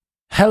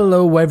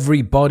Hello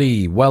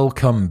everybody,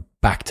 welcome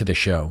back to the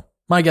show.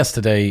 My guest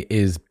today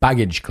is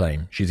Baggage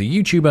Claim. She's a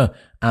YouTuber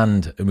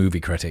and a movie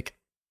critic.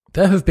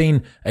 There have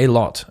been a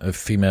lot of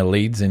female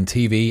leads in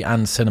TV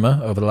and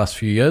cinema over the last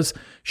few years.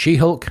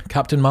 She-Hulk,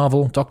 Captain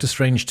Marvel, Doctor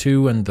Strange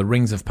 2 and The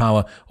Rings of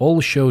Power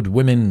all showed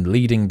women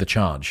leading the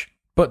charge.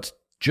 But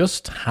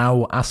just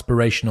how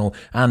aspirational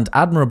and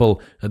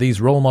admirable are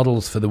these role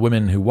models for the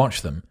women who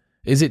watch them?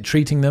 Is it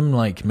treating them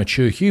like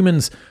mature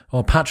humans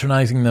or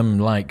patronizing them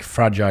like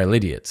fragile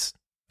idiots?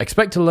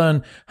 Expect to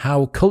learn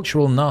how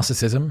cultural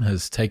narcissism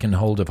has taken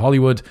hold of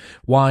Hollywood,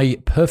 why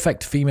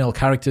perfect female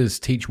characters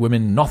teach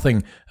women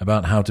nothing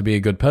about how to be a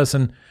good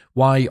person,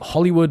 why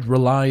Hollywood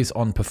relies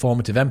on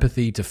performative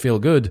empathy to feel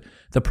good,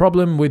 the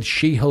problem with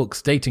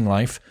She-Hulk's dating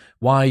life,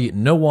 why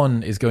no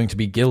one is going to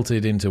be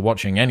guilted into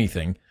watching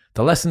anything,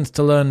 the lessons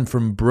to learn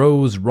from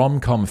Bro's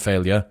rom-com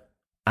failure,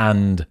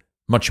 and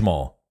much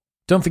more.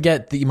 Don't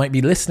forget that you might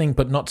be listening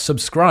but not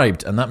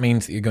subscribed, and that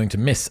means that you're going to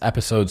miss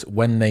episodes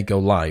when they go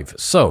live.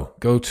 So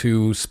go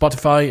to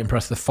Spotify and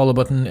press the follow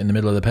button in the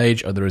middle of the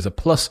page, or there is a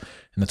plus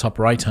in the top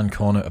right-hand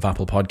corner of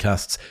Apple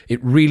Podcasts.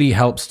 It really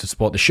helps to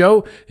support the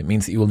show. It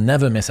means that you will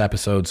never miss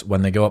episodes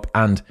when they go up,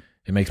 and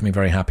it makes me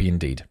very happy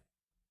indeed.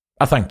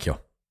 I thank you.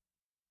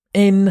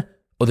 In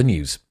other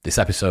news, this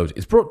episode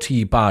is brought to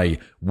you by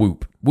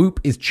Whoop.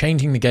 Whoop is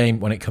changing the game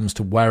when it comes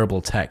to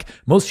wearable tech.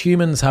 Most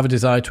humans have a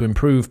desire to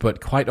improve,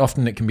 but quite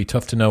often it can be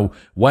tough to know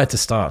where to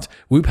start.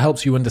 Whoop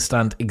helps you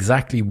understand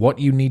exactly what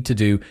you need to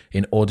do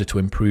in order to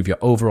improve your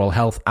overall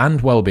health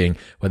and well-being,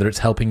 whether it's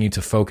helping you to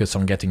focus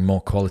on getting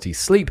more quality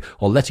sleep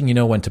or letting you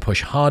know when to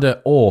push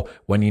harder or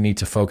when you need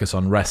to focus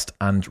on rest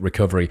and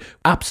recovery.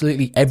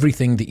 Absolutely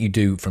everything that you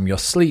do, from your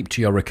sleep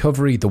to your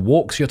recovery, the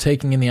walks you're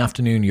taking in the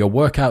afternoon, your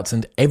workouts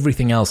and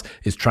everything else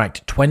is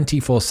tracked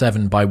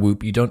 24/7 by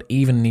Whoop. You don't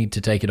even need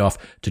to take it off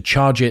to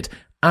charge it,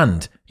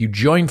 and you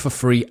join for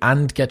free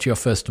and get your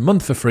first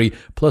month for free,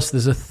 plus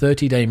there's a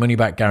 30-day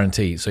money-back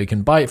guarantee, so you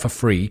can buy it for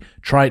free,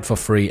 try it for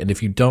free, and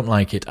if you don't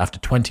like it after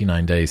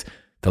 29 days,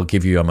 they'll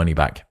give you your money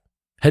back.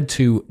 Head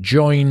to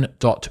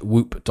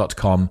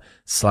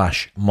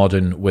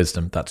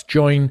join.whoop.com/modernwisdom. That's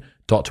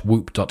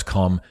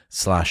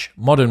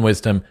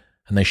join.whoop.com/modernwisdom,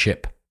 and they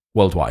ship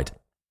worldwide.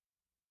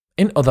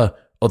 In other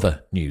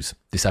news,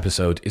 this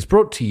episode is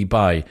brought to you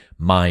by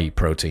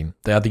MyProtein.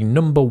 They are the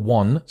number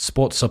one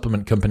sports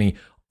supplement company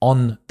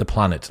on the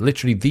planet,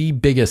 literally the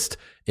biggest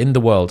in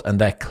the world, and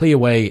their Clear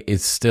Whey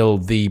is still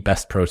the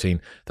best protein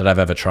that I've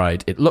ever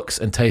tried. It looks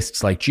and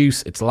tastes like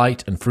juice. It's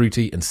light and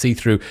fruity and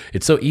see-through.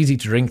 It's so easy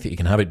to drink that you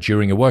can have it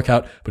during a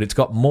workout, but it's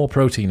got more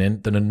protein in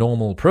than a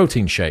normal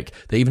protein shake.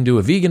 They even do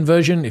a vegan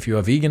version if you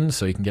are vegan,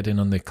 so you can get in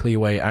on the Clear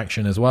Whey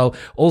action as well.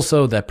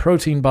 Also, their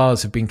protein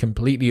bars have been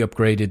completely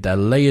upgraded. Their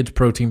layered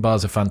protein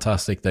bars are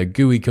fantastic. They're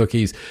gooey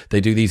cookies.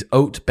 They do these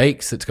oat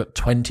bakes that's got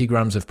 20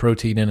 grams of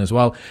protein in as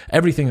well.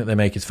 Everything that they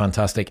make is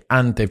fantastic,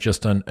 and they've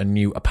just done a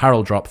new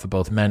apparel drop for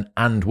both men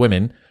and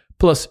women.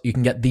 Plus, you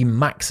can get the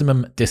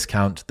maximum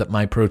discount that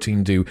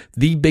MyProtein do,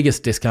 the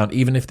biggest discount,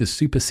 even if there's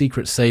super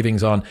secret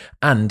savings on.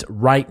 And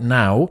right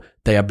now,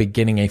 they are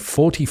beginning a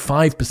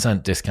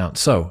 45% discount.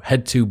 So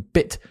head to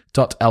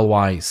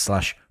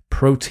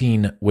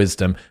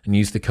bit.ly/proteinwisdom and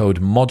use the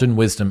code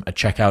modernwisdom at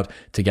checkout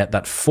to get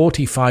that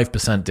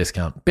 45%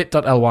 discount.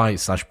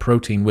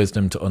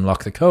 bit.ly/proteinwisdom to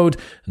unlock the code,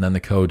 and then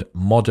the code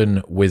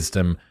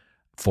modernwisdom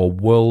for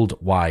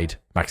worldwide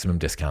maximum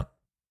discount.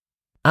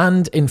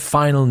 And in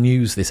final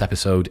news, this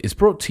episode is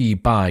brought to you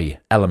by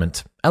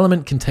Element.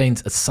 Element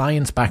contains a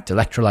science-backed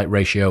electrolyte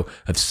ratio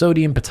of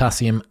sodium,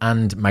 potassium,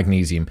 and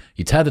magnesium.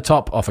 You tear the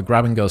top off a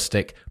grab-and-go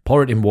stick,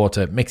 pour it in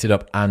water, mix it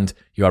up, and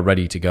you are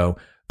ready to go.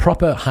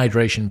 Proper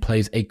hydration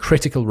plays a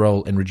critical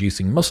role in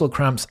reducing muscle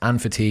cramps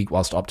and fatigue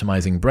whilst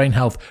optimizing brain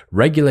health,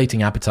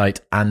 regulating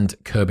appetite, and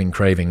curbing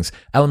cravings.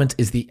 Element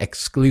is the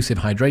exclusive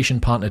hydration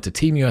partner to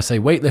Team USA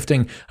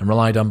weightlifting and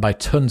relied on by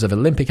tons of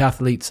Olympic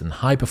athletes and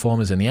high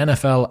performers in the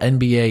NFL,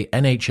 NBA,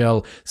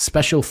 NHL,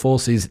 Special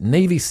Forces,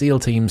 Navy SEAL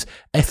teams,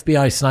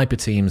 FBI sniper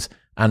teams,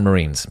 and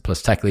Marines,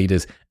 plus tech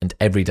leaders and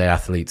everyday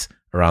athletes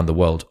around the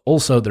world.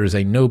 Also, there is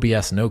a no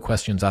BS, no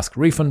questions asked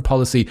refund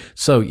policy,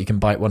 so you can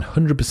buy it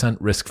 100%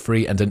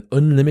 risk-free and an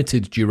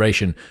unlimited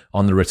duration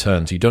on the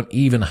return. So you don't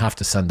even have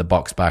to send the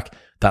box back.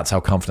 That's how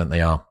confident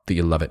they are that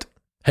you'll love it.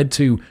 Head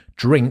to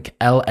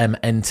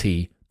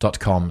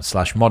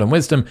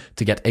drinklmnt.com/modernwisdom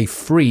to get a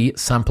free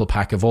sample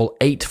pack of all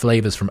 8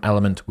 flavors from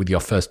Element with your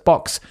first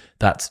box.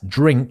 That's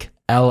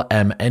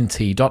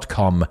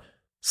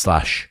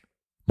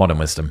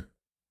drinklmnt.com/modernwisdom.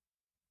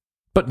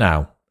 But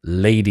now,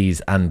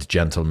 ladies and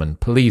gentlemen,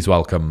 please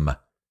welcome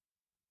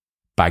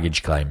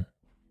Baggage Claim.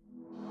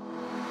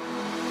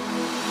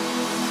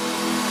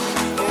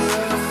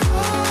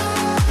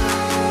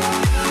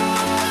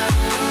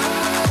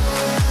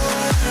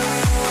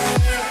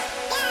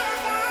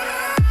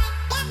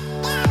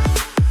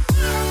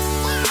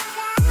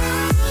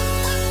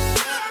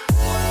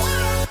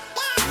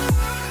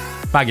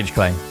 Baggage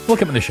Claim,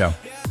 welcome to the show.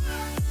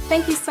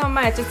 Thank you so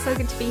much. It's so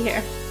good to be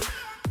here.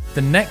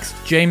 The next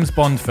James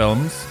Bond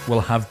films will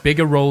have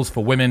bigger roles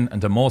for women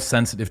and a more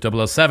sensitive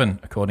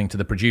 007, according to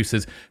the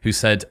producers, who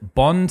said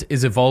Bond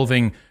is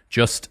evolving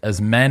just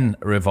as men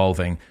are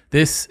evolving.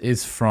 This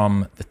is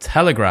from The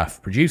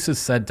Telegraph. Producers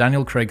said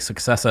Daniel Craig's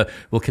successor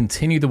will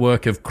continue the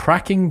work of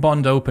cracking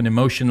Bond open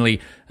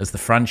emotionally as the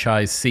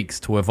franchise seeks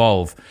to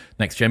evolve.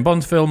 Next James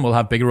Bond film will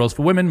have bigger roles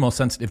for women, more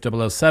sensitive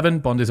 007.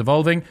 Bond is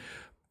evolving.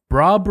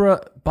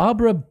 Barbara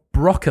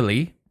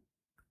Broccoli,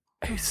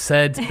 who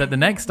said that the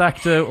next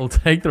actor will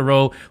take the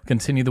role,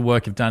 continue the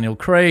work of Daniel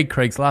Craig.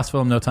 Craig's last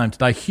film, No Time to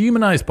Die,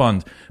 humanized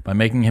Bond by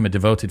making him a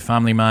devoted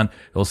family man.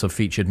 It also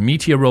featured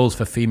meteor roles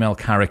for female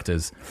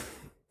characters.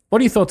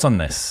 What are your thoughts on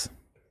this?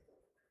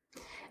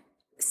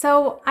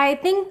 So I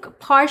think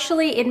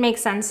partially it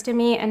makes sense to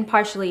me and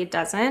partially it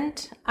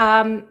doesn't.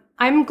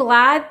 I'm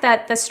glad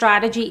that the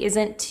strategy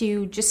isn't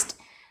to just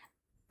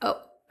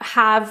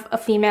have a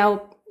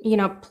female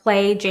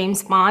play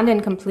James Bond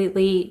and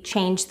completely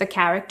change the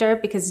character,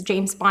 because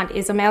James Bond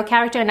is a male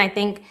character. And I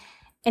think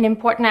an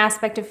important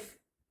aspect of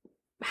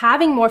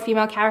having more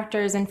female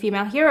characters and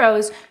female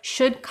heroes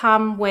should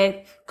come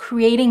with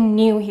creating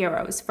new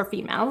heroes for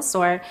females,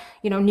 or,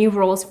 new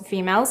roles for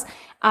females.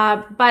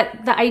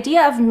 But the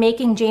idea of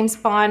making James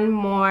Bond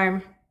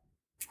more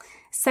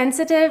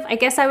sensitive, I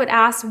guess I would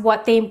ask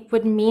what they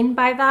would mean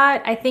by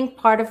that. I think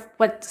part of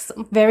what's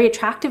very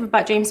attractive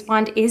about James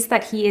Bond is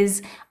that he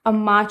is a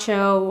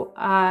macho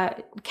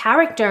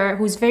character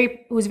who's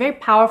very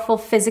powerful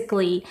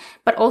physically,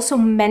 but also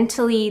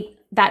mentally.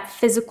 That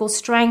physical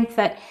strength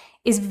that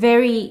is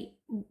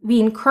we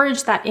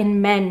encourage that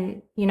in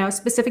men,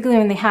 specifically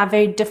when they have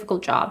very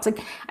difficult jobs. Like,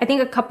 I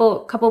think a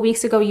couple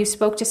weeks ago, you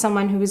spoke to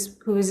someone who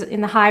was in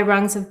the high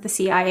rungs of the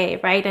CIA,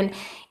 right? And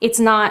it's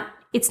not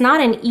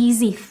an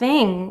easy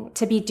thing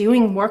to be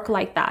doing work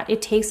like that.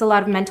 It takes a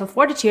lot of mental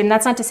fortitude. And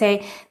that's not to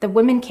say that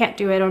women can't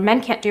do it or men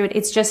can't do it.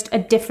 It's just a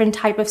different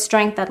type of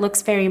strength that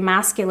looks very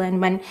masculine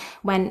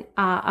when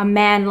a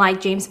man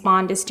like James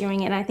Bond is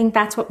doing it. And I think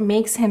that's what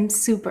makes him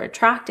super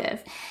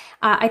attractive.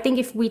 I think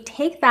if we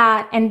take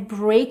that and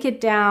break it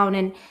down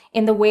and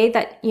in the way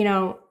that,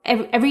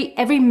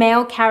 every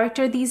male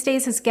character these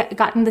days has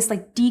gotten this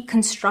like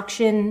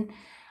deconstruction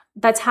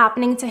that's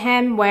happening to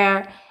him,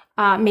 where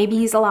maybe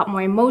he's a lot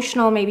more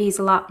emotional. Maybe he's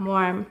a lot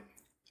more,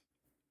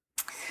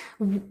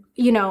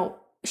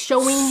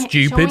 showing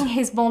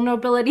his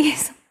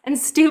vulnerabilities and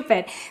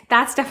stupid.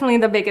 That's definitely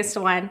the biggest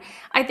one.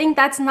 I think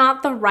that's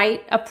not the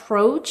right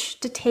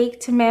approach to take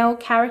to male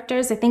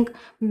characters. I think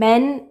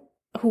men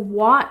who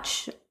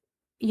watch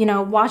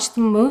the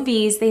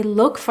movies, they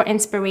look for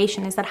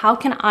inspiration. Is that, how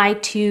can I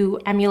too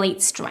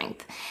emulate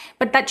strength?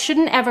 But that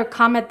shouldn't ever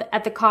come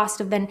at the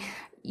cost of then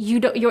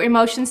your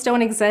emotions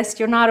don't exist.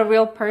 You're not a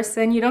real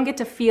person. You don't get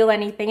to feel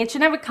anything. It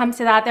should never come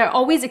to that. There are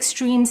always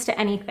extremes to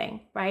anything,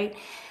 right?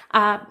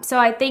 So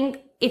I think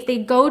if they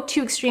go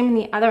too extreme in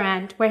the other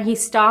end, where he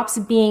stops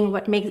being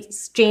what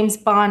makes James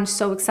Bond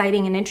so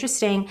exciting and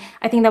interesting,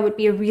 I think that would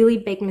be a really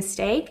big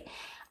mistake.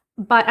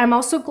 But I'm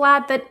also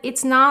glad that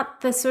it's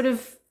not the sort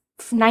of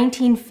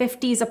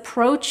 1950s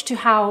approach to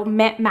how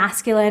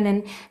masculine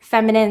and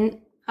feminine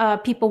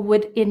people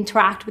would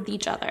interact with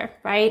each other,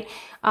 right?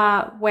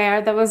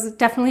 Where there was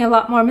definitely a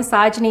lot more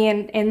misogyny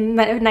in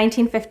the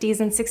 1950s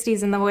and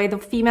 60s in the way the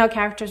female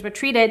characters were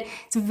treated.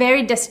 It's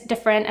very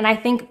different. And I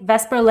think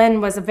Vesper Lynd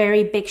was a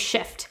very big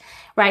shift,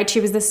 right? She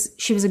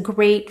was a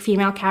great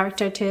female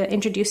character to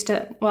introduce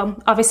to,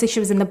 well, obviously she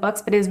was in the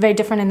books, but it was very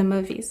different in the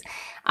movies.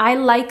 I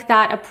like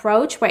that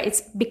approach where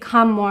it's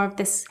become more of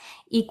this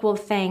equal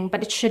thing,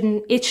 but it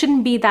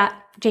shouldn't be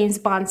that James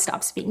Bond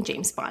stops being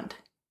James Bond.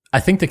 I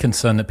think the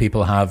concern that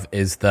people have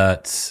is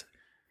that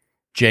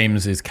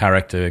James's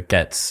character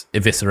gets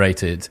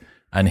eviscerated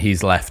and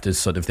he's left as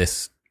sort of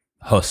this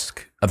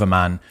husk of a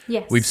man.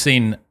 Yes. We've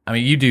seen,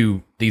 you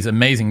do these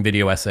amazing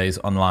video essays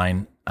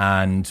online,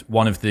 and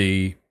one of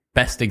the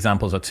best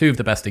examples, or two of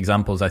the best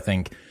examples, I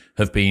think,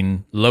 have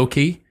been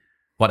Loki,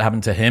 what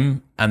happened to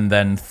him, and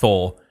then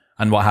Thor,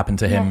 and what happened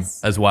to him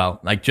as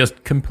well. Like,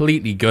 just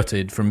completely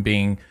gutted from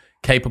being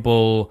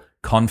capable,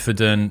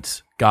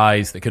 confident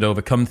guys that could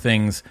overcome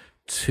things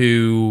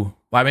to,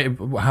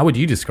 how would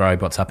you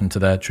describe what's happened to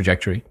their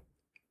trajectory?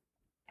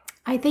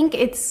 I think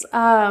it's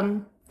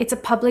a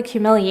public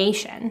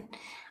humiliation.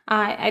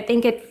 I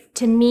think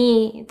to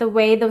me, the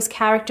way those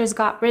characters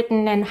got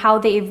written and how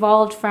they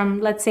evolved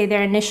from, let's say,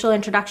 their initial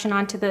introduction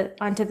onto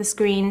the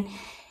screen,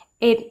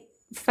 it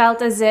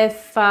felt as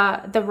if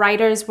the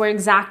writers were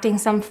exacting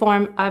some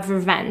form of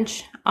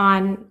revenge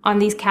on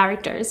these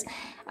characters,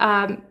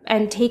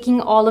 and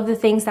taking all of the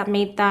things that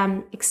made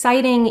them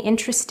exciting,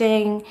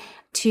 interesting,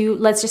 to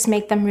let's just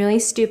make them really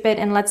stupid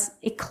and let's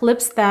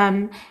eclipse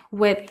them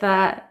with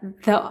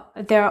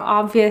their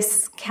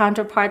obvious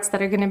counterparts that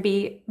are going to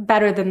be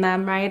better than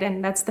them, right?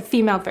 And that's the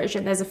female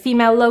version. There's a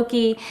female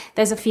Loki,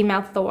 there's a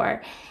female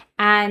Thor.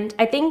 And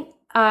I think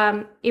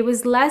it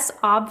was less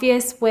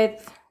obvious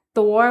with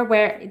Thor,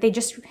 where they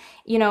just,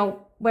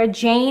 where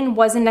Jane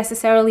wasn't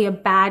necessarily a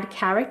bad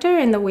character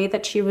in the way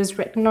that she was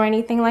written or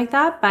anything like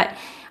that.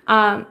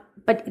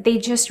 But but they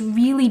just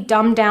really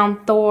dumb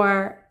down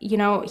Thor. You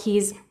know,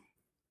 his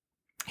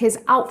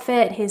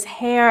outfit, his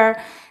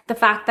hair, the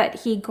fact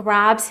that he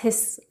grabs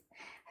his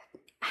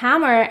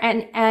hammer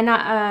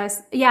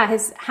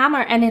his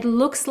hammer, and it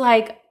looks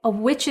like a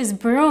witch's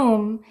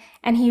broom,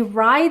 and he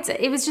rides it.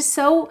 It was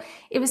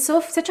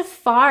such a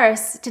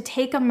farce to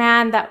take a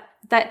man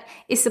that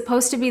is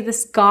supposed to be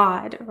this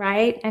god,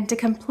 right? And to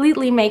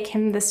completely make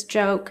him this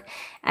joke.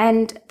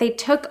 And they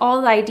took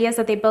all the ideas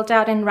that they built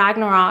out in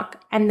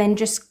Ragnarok and then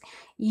just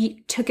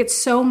took it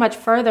so much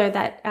further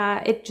that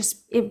it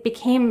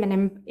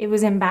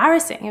was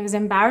embarrassing. It was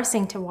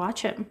embarrassing to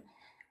watch him.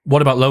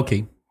 What about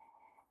Loki?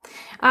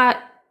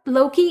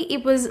 Loki,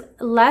 it was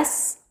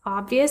less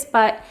obvious,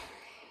 but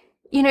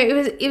you know,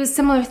 it was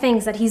similar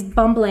things, that he's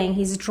bumbling,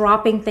 he's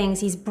dropping things,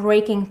 he's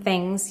breaking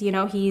things. You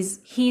know,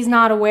 he's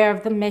not aware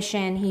of the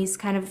mission. He's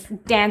kind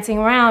of dancing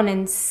around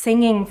and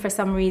singing for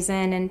some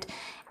reason,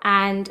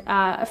 and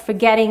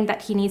forgetting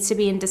that he needs to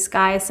be in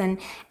disguise. And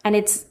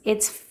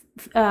it's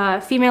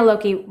female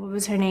Loki. What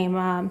was her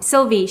name?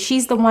 Sylvie.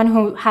 She's the one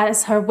who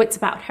has her wits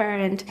about her,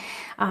 and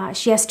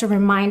she has to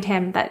remind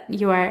him that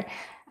you're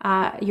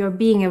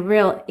being a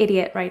real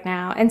idiot right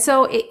now. And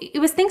so it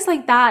was things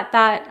like that.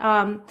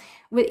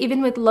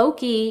 Even with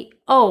Loki,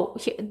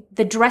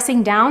 the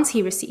dressing downs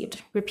he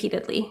received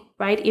repeatedly,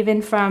 right?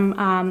 Even from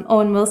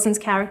Owen Wilson's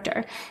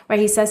character, where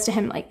he says to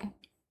him, like,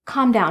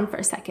 calm down for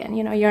a second,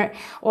 you know,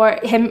 or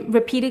him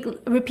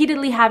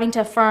repeatedly having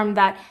to affirm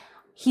that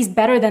he's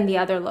better than the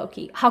other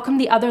Loki. How come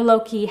the other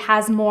Loki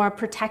has more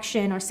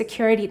protection or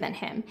security than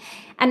him?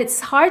 And it's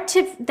hard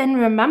to then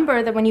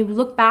remember that when you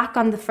look back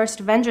on the first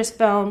Avengers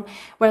film,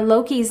 where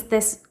Loki's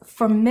this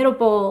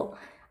formidable,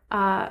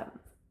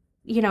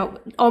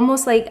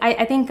 almost like,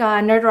 I think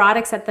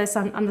Nerderotic said this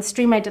on the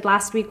stream I did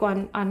last week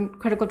on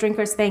Critical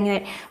Drinkers thing,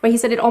 where he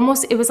said it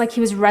was like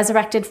he was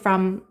resurrected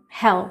from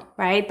hell,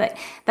 right?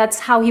 That's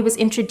how he was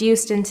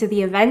introduced into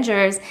the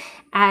Avengers,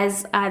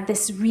 as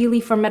this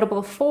really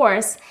formidable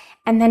force.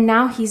 And then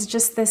now he's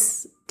just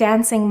this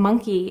dancing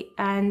monkey,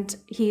 and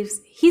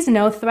he's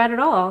no threat at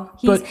all.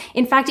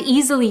 In fact,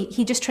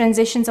 he just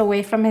transitions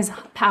away from his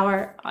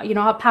power,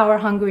 a power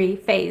hungry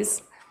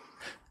phase.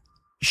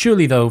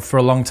 Surely though, for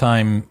a long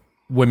time,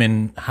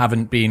 women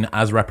haven't been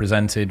as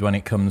represented when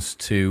it comes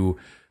to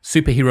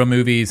superhero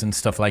movies and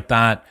stuff like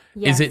that.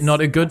 Yes. Is it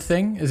not a good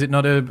thing? Is it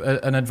not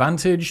an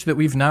advantage that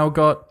we've now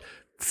got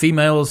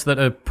females that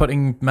are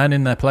putting men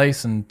in their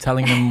place and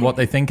telling them what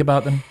they think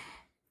about them?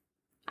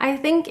 I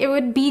think it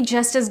would be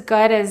just as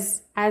good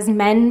as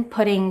men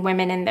putting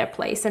women in their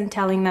place and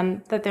telling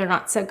them that they're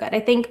not so good. I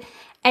think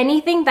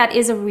anything that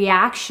is a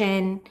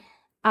reaction,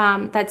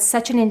 that's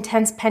such an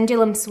intense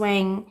pendulum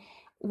swing,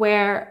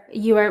 where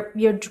you're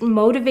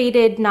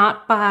motivated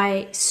not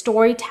by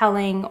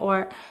storytelling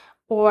or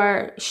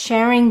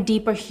sharing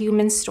deeper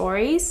human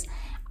stories,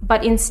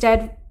 but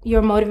instead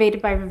you're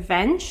motivated by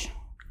revenge.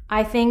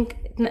 I think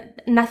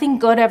nothing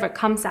good ever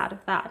comes out of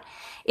that.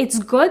 It's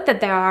good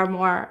that there are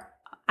more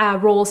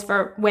roles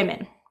for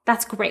women.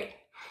 That's great.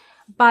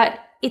 But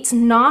it's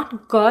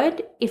not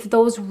good if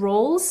those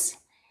roles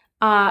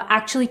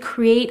actually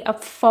create a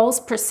false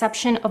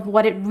perception of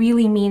what it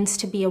really means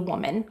to be a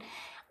woman.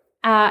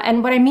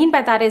 And what I mean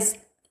by that is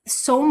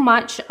so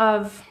many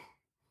of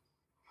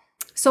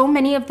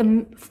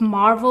the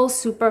Marvel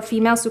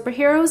female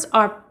superheroes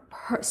are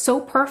so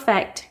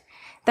perfect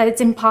that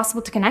it's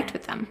impossible to connect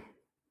with them.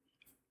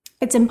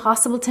 It's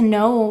impossible to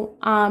know,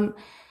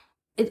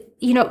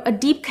 a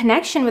deep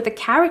connection with a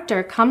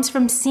character comes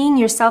from seeing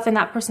yourself in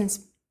that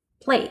person's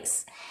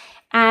place.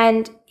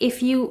 And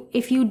if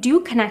you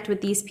do connect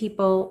with these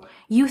people,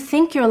 you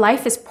think your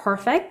life is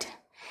perfect,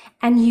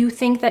 and you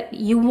think that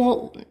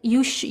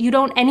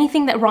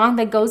anything wrong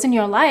that goes in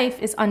your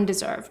life is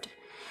undeserved,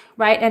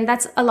 right? And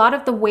that's a lot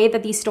of the way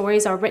that these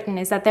stories are written,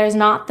 is that there's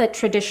not the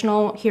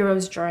traditional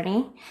hero's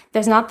journey.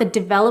 There's not the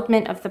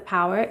development of the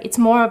power. It's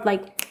more of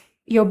like,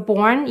 you're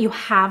born, you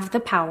have the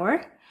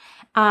power.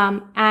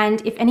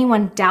 And if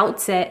anyone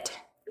doubts it,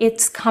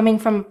 it's coming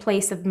from a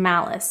place of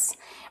malice,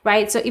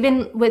 right? So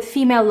even with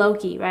female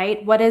Loki,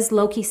 right? What does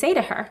Loki say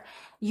to her?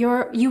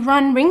 You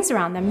run rings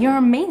around them. You're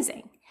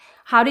amazing.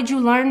 How did you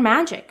learn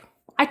magic?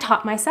 I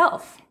taught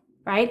myself,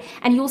 right?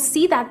 And you'll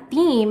see that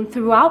theme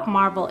throughout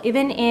Marvel,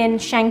 even in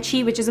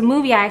Shang-Chi, which is a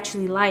movie I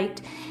actually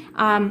liked.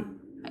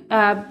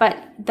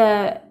 But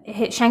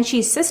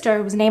Shang-Chi's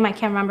sister, whose name I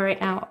can't remember right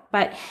now,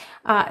 but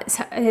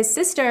his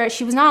sister,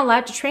 she was not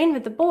allowed to train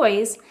with the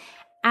boys,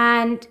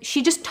 and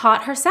she just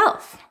taught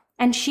herself.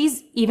 And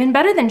she's even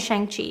better than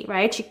Shang-Chi,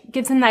 right? She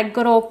gives him that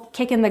good old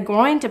kick in the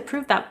groin to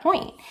prove that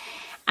point.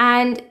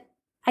 And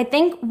I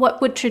think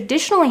what would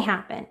traditionally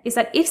happen is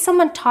that if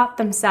someone taught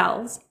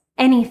themselves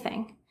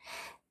anything,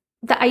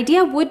 the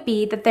idea would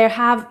be that they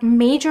have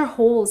major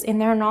holes in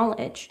their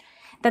knowledge,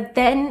 that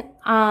then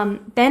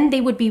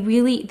they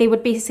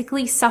would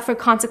basically suffer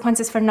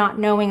consequences for not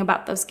knowing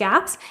about those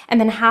gaps,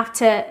 and then have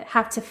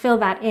to fill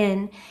that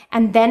in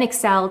and then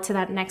excel to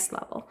that next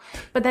level.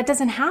 But that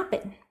doesn't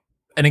happen.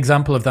 An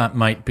example of that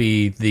might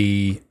be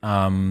the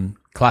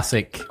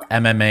classic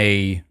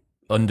MMA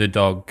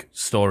underdog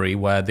story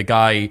where the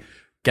guy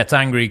gets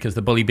angry because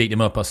the bully beat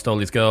him up or stole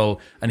his girl,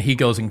 and he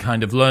goes and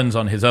kind of learns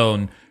on his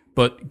own,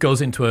 but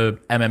goes into a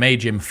MMA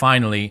gym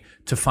finally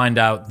to find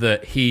out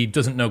that he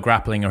doesn't know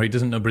grappling or he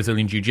doesn't know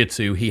Brazilian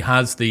Jiu-Jitsu. He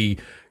has the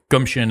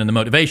gumption and the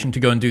motivation to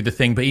go and do the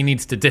thing, but he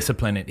needs to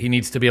discipline it. He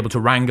needs to be able to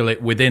wrangle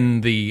it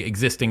within the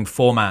existing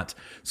format.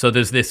 So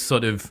there's this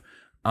sort of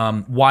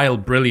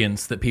wild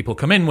brilliance that people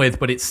come in with,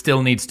 but it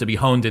still needs to be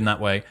honed in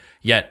that way.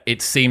 Yet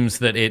it seems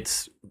that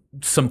it's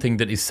something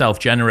that is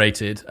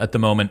self-generated at the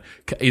moment,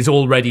 is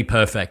already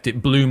perfect.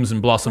 It blooms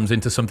and blossoms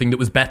into something that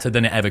was better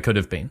than it ever could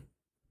have been.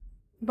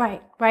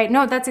 Right.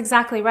 No, that's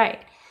exactly right.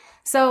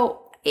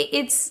 So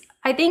it's,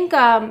 I think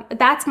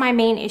that's my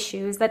main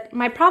issue, is that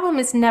my problem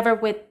is never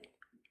with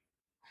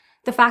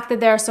the fact that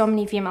there are so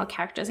many female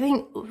characters. I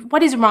think,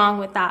 what is wrong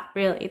with that,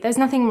 really? There's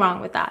nothing wrong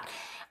with that.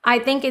 I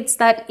think it's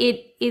that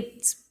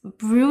it's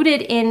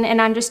rooted in an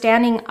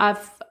understanding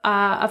of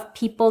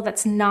people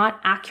that's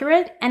not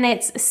accurate, and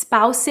it's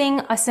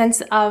espousing a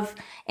sense of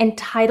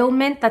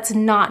entitlement that's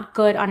not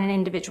good on an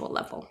individual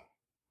level.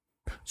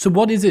 So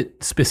what is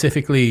it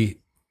specifically?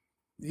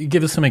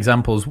 Give us some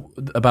examples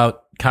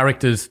about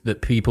characters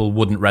that people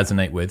wouldn't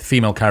resonate with,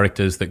 female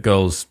characters that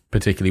girls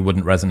particularly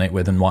wouldn't resonate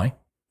with, and why?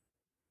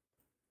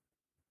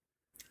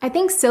 I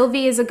think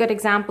Sylvie is a good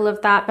example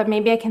of that, but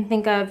maybe I can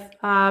think of,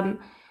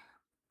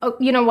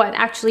 you know what,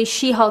 actually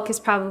She-Hulk is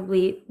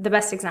probably the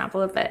best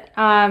example of it.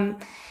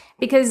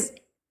 Because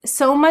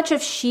so much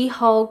of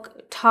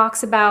She-Hulk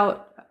talks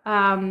about,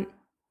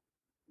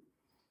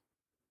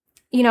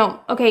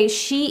 okay,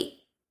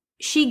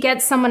 she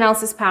gets someone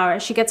else's power.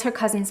 She gets her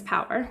cousin's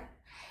power.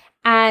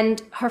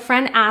 And her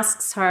friend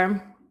asks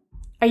her,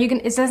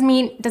 does that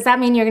mean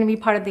you're going to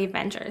be part of the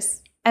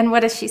Avengers? And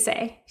what does she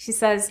say? She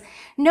says,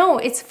 no,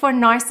 it's for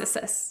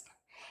narcissists.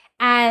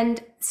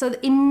 And so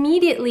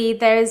immediately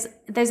there's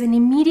an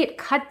immediate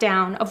cut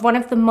down of one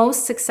of the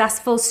most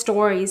successful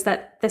stories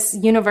that this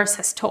universe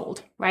has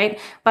told, right?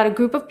 About a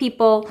group of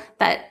people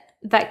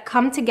that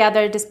come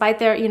together despite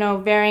their,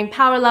 varying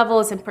power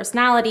levels and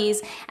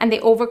personalities, and they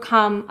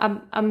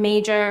overcome a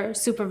major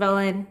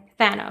supervillain,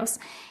 Thanos.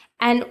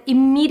 And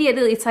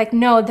immediately it's like,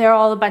 no, they're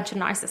all a bunch of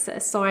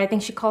narcissists. Or I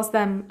think she calls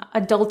them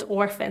adult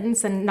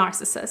orphans and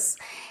narcissists.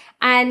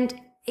 And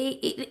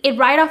it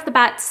right off the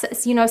bat,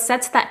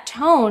 sets that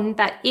tone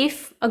that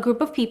if a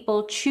group of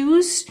people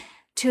choose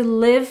to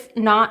live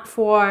not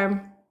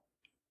for,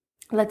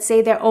 let's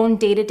say, their own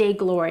day-to-day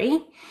glory,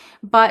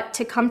 but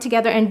to come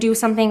together and do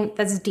something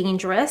that's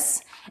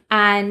dangerous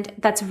and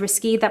that's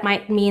risky, that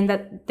might mean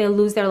that they'll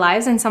lose their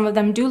lives, and some of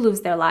them do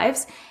lose their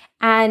lives,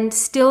 and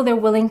still they're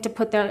willing to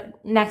put their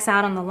necks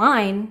out on the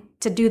line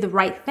to do the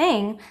right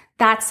thing,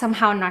 that's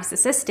somehow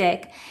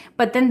narcissistic.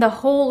 But then the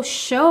whole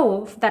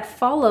show that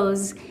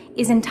follows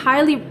is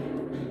entirely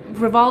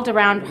revolved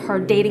around her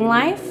dating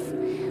life,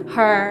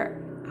 her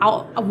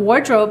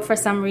wardrobe for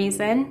some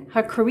reason,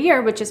 her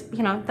career, which is,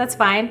 that's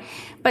fine.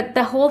 But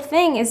the whole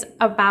thing is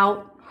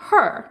about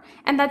her.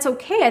 And that's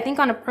okay. I think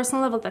on a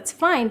personal level, that's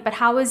fine. But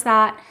how is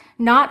that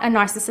not a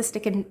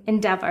narcissistic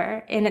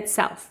endeavor in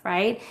itself,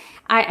 right?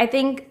 I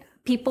think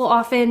people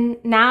often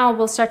now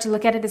will start to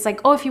look at it as like,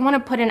 oh, if you want to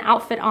put an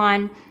outfit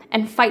on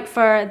and fight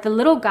for the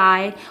little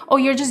guy, oh,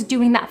 you're just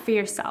doing that for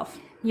yourself.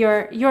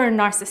 You're a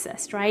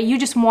narcissist, right? You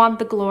just want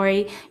the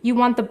glory. You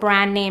want the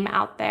brand name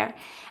out there.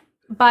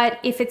 But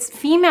if it's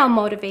female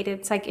motivated,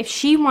 it's like if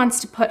she wants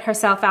to put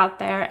herself out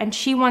there and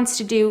she wants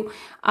to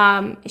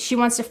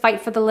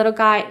fight for the little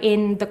guy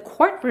in the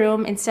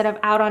courtroom instead of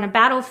out on a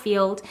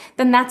battlefield,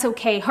 then that's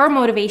okay. Her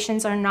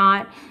motivations are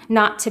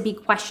not to be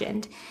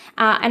questioned.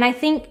 And I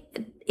think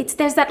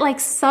there's that like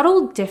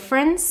subtle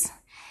difference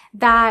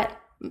that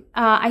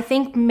I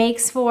think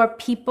makes her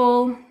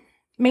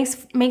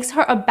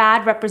a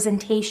bad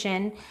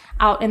representation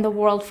out in the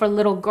world for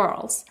little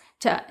girls.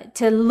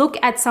 To look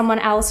at someone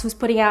else who's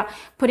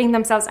putting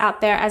themselves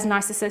out there as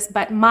narcissists,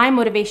 but my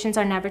motivations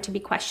are never to be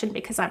questioned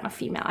because I'm a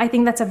female. I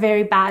think that's a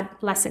very bad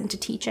lesson to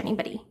teach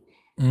anybody.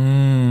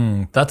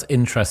 That's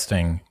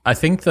interesting. I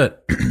think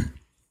that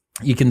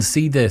you can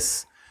see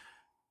this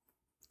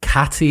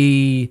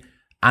catty,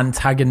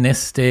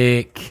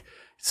 antagonistic,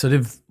 sort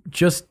of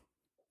just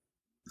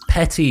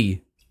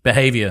petty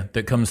behavior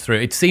that comes through.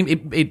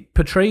 It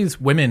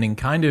portrays women in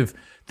kind of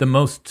the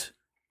most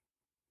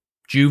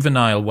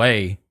juvenile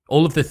way.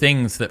 All of the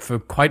things that for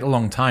quite a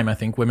long time, I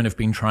think women have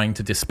been trying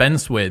to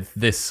dispense with,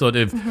 this sort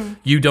of,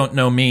 you don't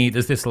know me.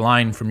 There's this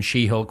line from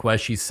She-Hulk where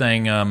she's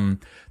saying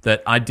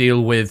that I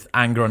deal with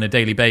anger on a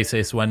daily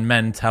basis when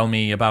men tell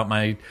me about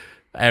my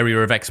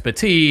area of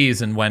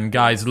expertise and when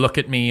guys look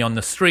at me on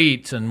the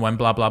street and when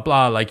blah, blah,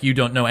 blah, like you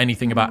don't know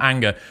anything about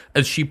anger.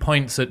 As she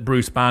points at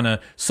Bruce Banner,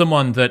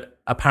 someone that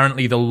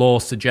apparently the law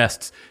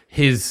suggests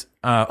his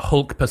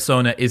Hulk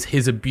persona is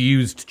his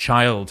abused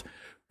child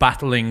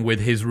battling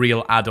with his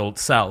real adult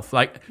self.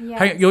 Like,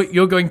 yes.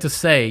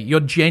 You're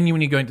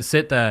genuinely going to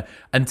sit there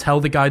and tell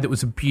the guy that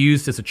was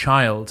abused as a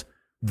child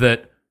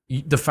that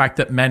the fact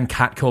that men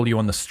catcall you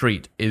on the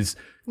street is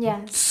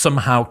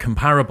somehow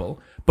comparable.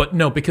 But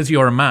no, because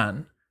you're a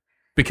man,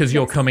 because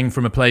you're coming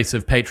from a place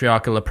of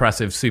patriarchal,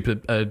 oppressive, super,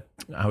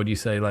 how would you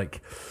say,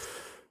 like,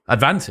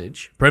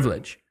 advantage,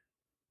 privilege.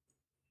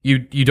 You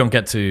don't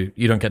get to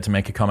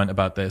make a comment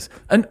about this.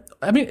 And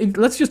I mean,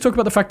 let's just talk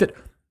about the fact that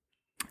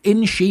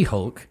in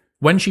She-Hulk,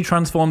 when she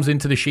transforms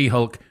into the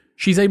She-Hulk,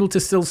 she's able to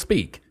still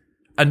speak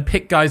and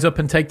pick guys up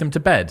and take them to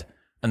bed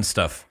and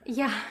stuff.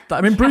 Yeah. I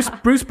mean,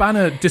 Bruce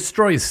Banner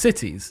destroys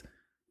cities.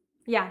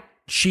 Yeah.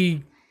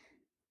 She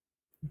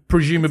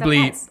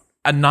presumably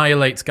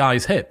annihilates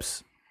guys'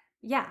 hips.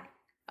 Yeah.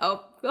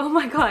 Oh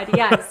my God,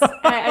 yes.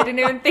 I didn't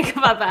even think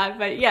about that,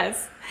 but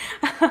yes.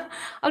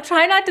 I'll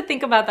try not to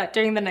think about that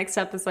during the next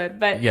episode.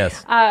 But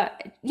yes.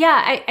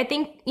 I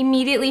think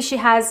immediately she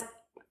has,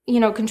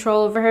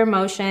 control over her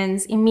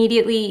emotions.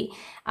 Immediately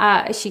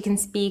she can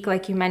speak,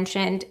 like you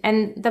mentioned.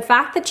 And the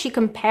fact that she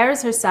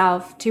compares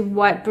herself to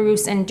what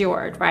Bruce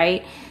endured,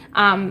 right?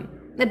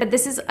 But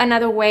this is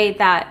another way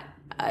that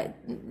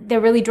they're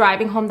really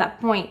driving home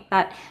that point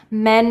that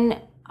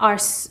men are,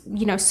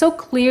 so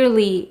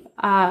clearly,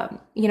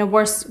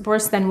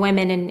 worse than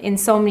women in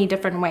so many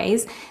different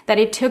ways that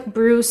it took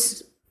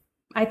Bruce,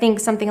 I think,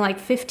 something like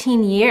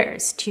 15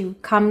 years to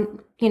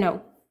come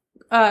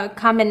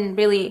and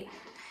really,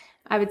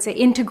 I would say,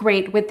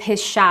 integrate with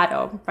his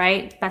shadow,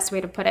 right? Best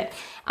way to put it.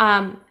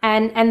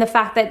 And the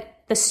fact that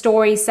the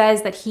story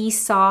says that he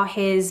saw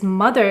his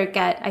mother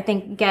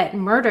get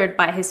murdered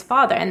by his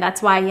father. And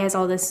that's why he has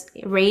all this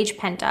rage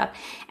pent up.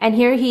 And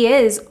here he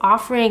is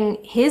offering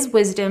his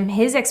wisdom,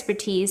 his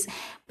expertise.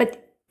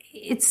 But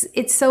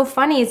it's so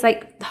funny. It's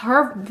like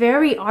her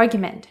very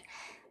argument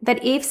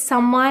that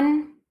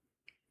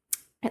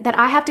that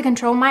I have to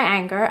control my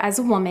anger as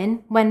a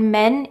woman when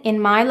men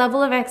in my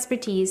level of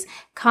expertise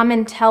come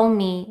and tell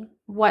me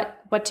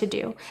what to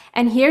do.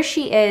 And here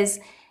she is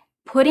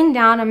putting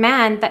down a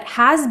man that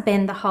has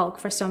been the Hulk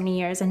for so many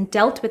years and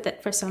dealt with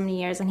it for so many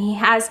years, and he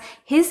has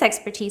his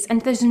expertise,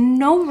 and there's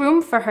no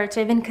room for her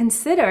to even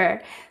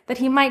consider that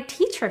he might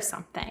teach her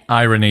something.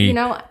 Irony,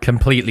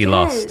 completely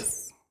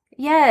lost.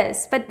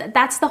 Yes, but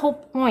that's the whole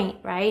point,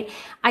 right?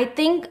 I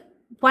think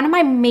one of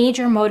my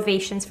major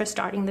motivations for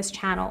starting this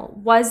channel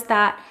was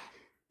that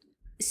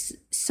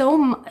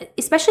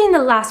especially in the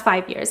last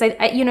 5 years,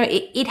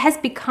 it has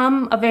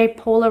become a very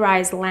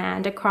polarized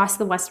land across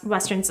the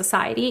Western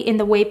society in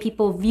the way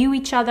people view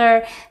each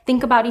other,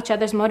 think about each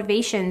other's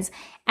motivations.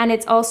 And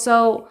it's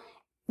also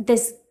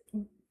this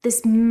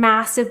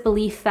massive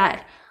belief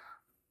that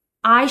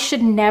I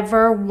should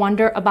never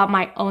wonder about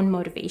my own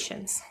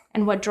motivations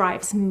and what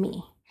drives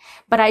me,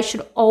 but I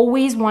should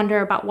always wonder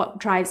about what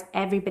drives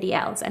everybody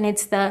else. And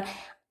it's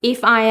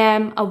if I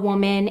am a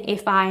woman,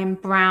 if I am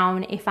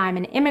brown, if I'm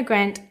an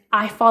immigrant,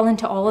 I fall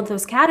into all of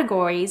those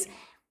categories.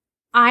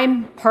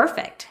 I'm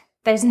perfect.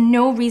 There's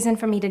no reason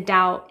for me to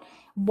doubt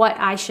what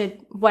I'm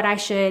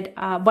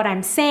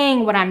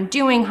saying, what I'm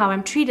doing, how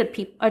I'm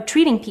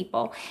treating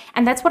people.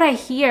 And that's what I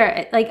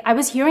hear. Like, I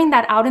was hearing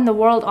that out in the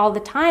world all the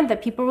time,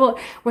 that people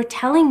were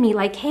telling me,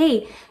 like,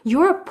 hey,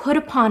 you're a put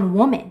upon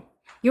woman.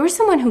 You're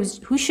someone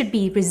who should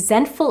be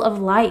resentful of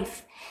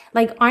life.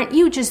 Like, aren't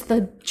you just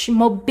the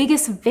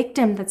biggest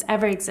victim that's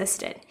ever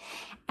existed?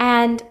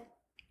 And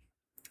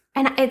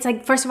it's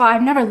like, first of all,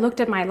 I've never looked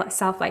at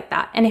myself like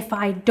that. And if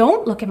I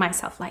don't look at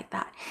myself like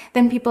that,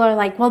 then people are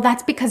like, well,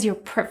 that's because you're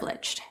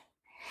privileged.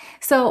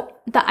 So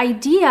the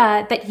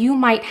idea that you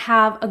might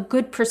have a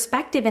good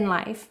perspective in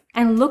life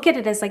and look at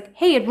it as like,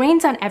 hey, it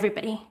rains on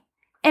everybody.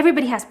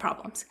 Everybody has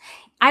problems.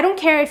 I don't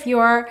care if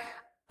you're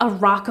a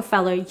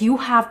Rockefeller, you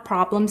have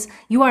problems.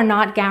 You are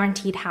not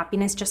guaranteed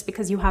happiness just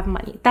because you have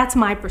money. That's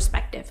my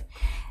perspective.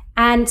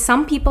 And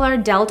some people are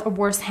dealt a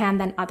worse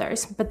hand than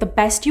others, but the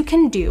best you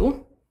can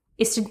do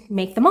is to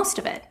make the most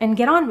of it and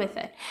get on with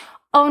it.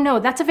 Oh no,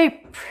 that's a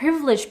very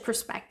privileged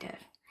perspective.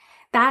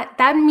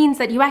 That means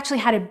that you actually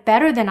had it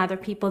better than other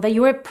people, that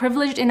you were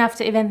privileged enough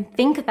to even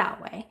think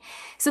that way.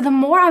 So the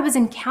more I was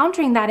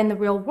encountering that in the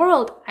real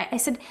world, I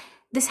said,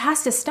 this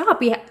has to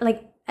stop.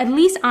 At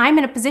least I'm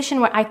in a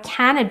position where I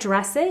can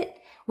address it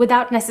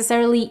without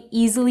necessarily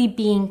easily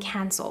being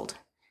canceled.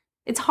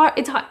 It's hard.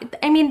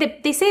 I mean,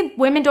 they say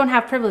women don't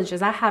have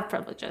privileges. I have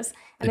privileges.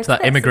 And it's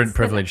that immigrant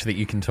privilege that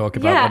you can talk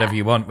about whatever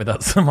you want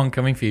without someone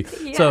coming for you.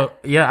 Yeah. So,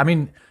 yeah, I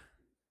mean,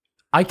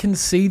 I can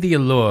see the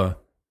allure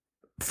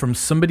from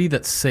somebody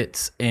that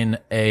sits in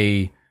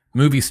a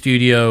movie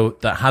studio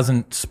that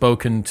hasn't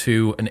spoken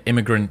to an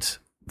immigrant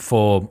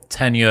for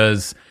 10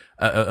 years,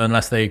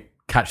 unless they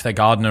catch their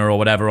gardener or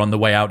whatever on the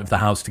way out of the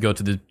house to go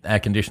to the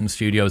air-conditioned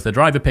studios. The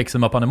driver picks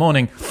them up on a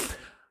morning.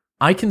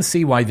 I can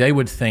see why they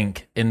would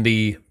think, in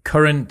the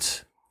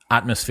current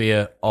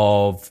atmosphere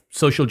of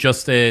social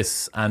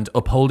justice and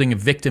upholding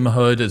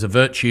victimhood as a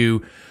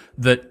virtue,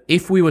 that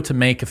if we were to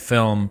make a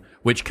film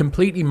which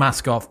completely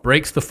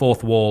breaks the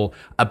fourth wall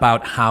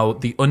about how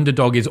the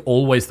underdog is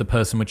always the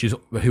person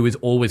who is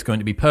always going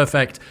to be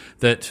perfect,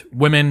 that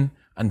women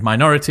and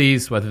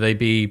minorities, whether they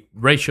be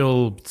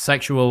racial,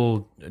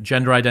 sexual,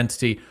 gender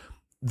identity,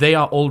 they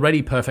are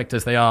already perfect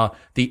as they are.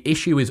 The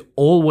issue is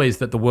always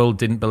that the world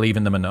didn't believe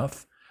in them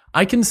enough.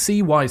 I can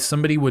see why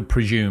somebody would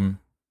presume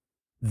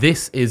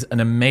this is an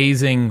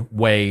amazing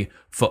way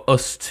for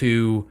us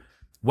to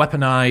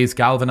weaponize,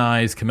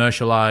 galvanize,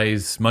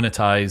 commercialize,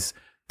 monetize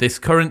this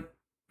current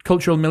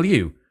cultural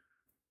milieu.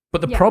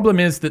 But the problem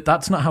is that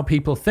that's not how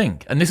people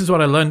think. And this is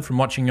what I learned from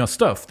watching your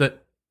stuff,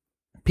 that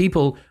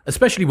people,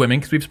 especially women,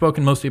 because we've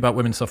spoken mostly about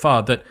women so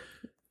far, that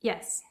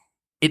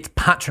it's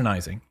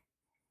patronizing.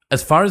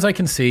 As far as I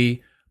can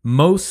see,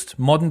 most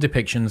modern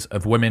depictions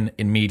of women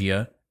in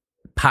media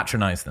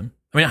patronize them.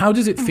 I mean, how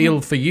does it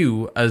feel for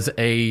you as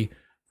a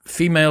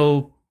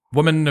female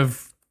woman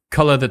of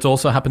color that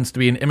also happens to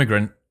be an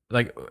immigrant?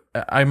 Like,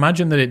 I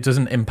imagine that it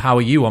doesn't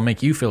empower you or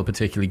make you feel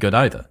particularly good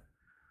either.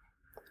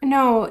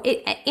 No,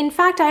 in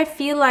fact, I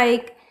feel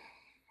like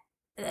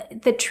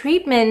the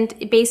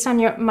treatment based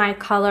on my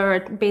color, or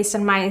based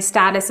on my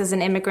status as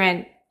an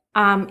immigrant,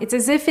 it's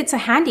as if it's a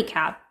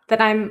handicap.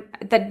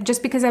 That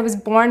just because I was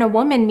born a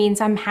woman means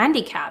I'm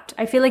handicapped.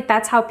 I feel like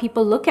that's how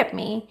people look at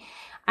me.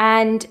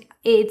 And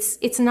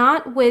it's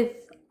not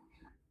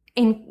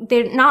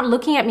they're not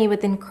looking at me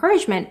with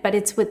encouragement, but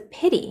it's with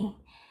pity.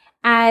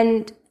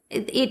 And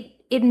it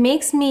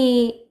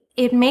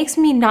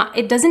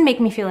doesn't make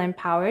me feel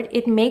empowered.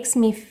 It makes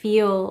me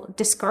feel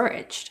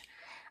discouraged.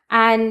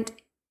 And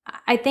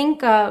I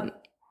think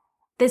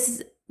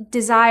this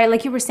desire,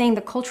 like you were saying,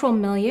 the cultural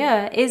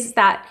milieu is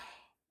the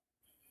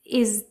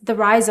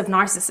rise of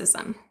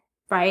narcissism,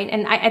 right?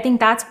 And I think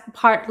that's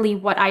partly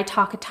what I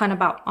talk a ton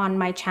about on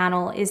my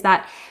channel, is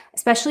that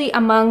especially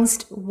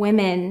amongst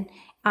women,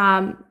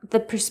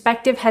 the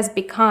perspective has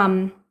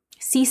become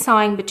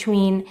seesawing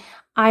between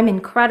I'm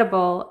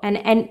incredible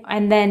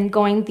and then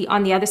going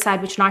on the other side,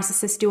 which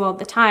narcissists do all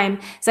the time,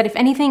 is that if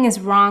anything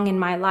is wrong in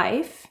my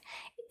life,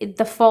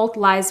 the fault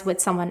lies with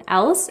someone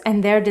else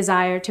and their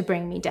desire to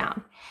bring me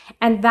down.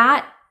 And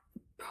that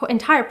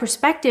entire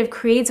perspective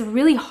creates a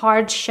really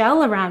hard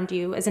shell around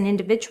you as an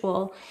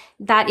individual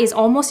that is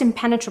almost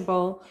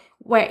impenetrable,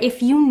 where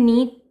if you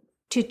need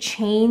to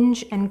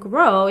change and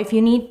grow, if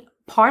you need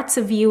parts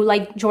of you,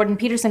 like Jordan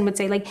Peterson would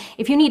say, like,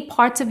 if you need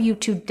parts of you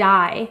to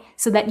die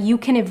so that you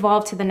can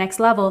evolve to the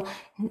next level,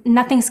 your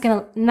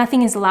narcissism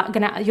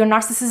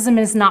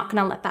is not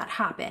gonna let that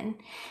happen.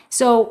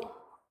 So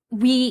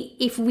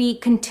if we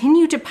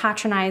continue to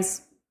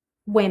patronize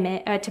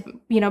women,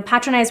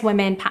 patronize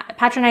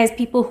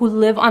people who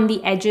live on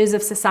the edges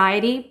of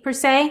society per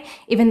se,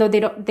 even though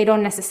they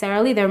don't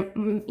necessarily, they're,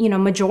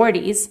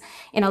 majorities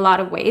in a lot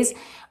of ways.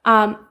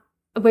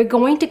 We're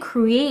going to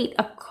create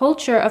a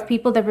culture of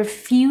people that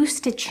refuse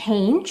to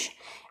change,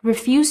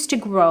 refuse to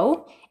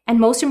grow, and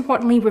most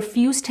importantly,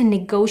 refuse to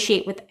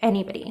negotiate with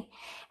anybody.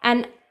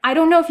 And I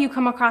don't know if you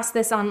come across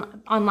this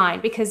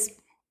online, because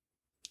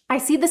I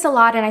see this a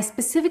lot, and I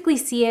specifically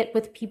see it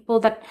with people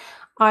that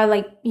are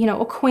like,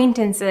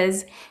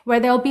 acquaintances, where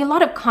there'll be a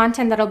lot of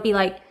content that'll be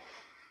like,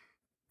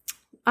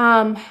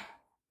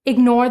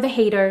 ignore the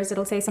haters.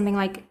 It'll say something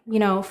like,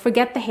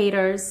 forget the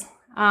haters.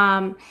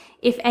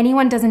 If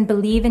anyone doesn't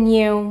believe in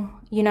you,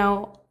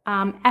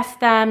 F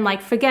them,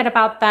 like forget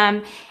about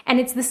them. And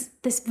it's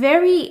this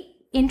very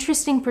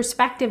interesting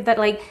perspective that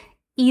like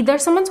either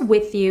someone's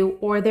with you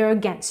or they're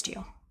against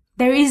you.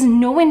 There is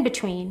no in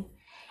between,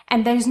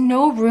 and there's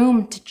no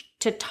room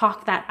to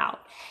talk that out.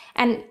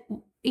 And,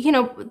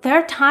 there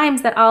are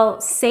times that I'll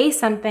say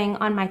something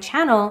on my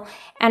channel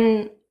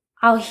and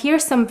I'll hear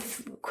some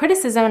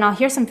criticism and I'll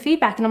hear some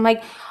feedback, and I'm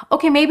like,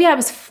 okay, maybe I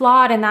was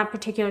flawed in that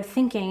particular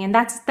thinking, and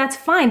that's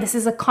fine. This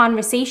is a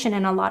conversation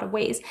in a lot of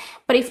ways.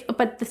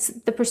 But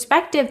the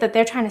perspective that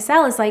they're trying to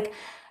sell is like,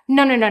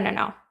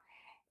 no.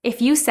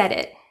 If you said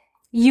it,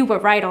 you were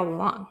right all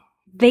along.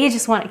 They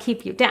just want to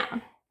keep you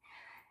down.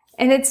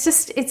 And it's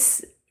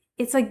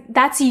like,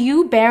 that's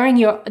you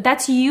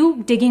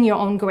digging your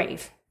own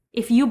grave.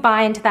 If you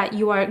buy into that,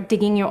 you are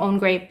digging your own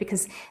grave,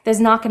 because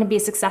there's not going to be a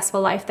successful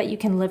life that you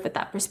can live with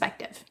that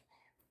perspective.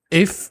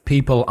 If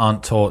people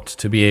aren't taught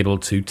to be able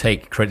to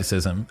take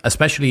criticism,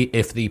 especially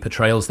if the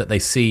portrayals that they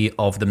see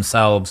of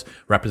themselves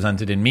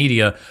represented in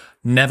media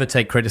never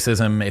take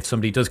criticism, if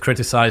somebody does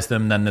criticize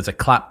them, then there's a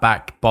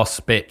clapback boss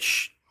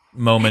bitch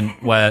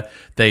moment where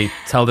they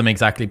tell them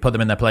exactly, put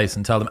them in their place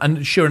and tell them.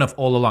 And sure enough,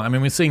 all along, I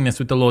mean, we're seeing this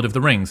with The Lord of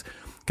the Rings.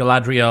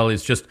 Galadriel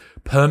is just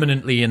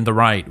permanently in the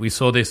right. We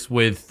saw this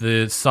with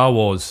the Star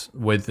Wars,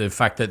 with the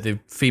fact that the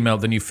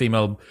new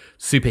female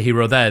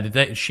superhero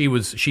there,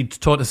 she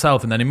taught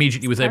herself and then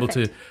immediately was able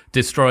to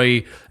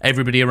destroy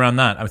everybody around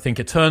that. I think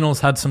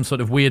Eternals had some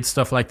sort of weird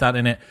stuff like that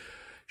in it.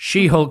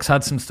 She-Hulk's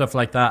had some stuff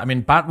like that. I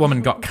mean,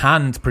 Batwoman got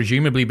canned,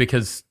 presumably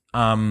because,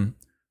 who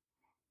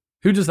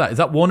does that? Is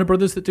that Warner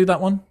Brothers that do that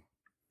one?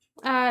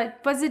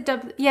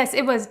 Yes,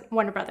 it was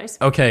Warner Brothers.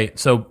 Okay,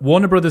 so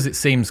Warner Brothers, it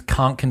seems,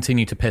 can't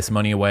continue to piss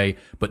money away,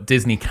 but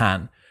Disney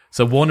can.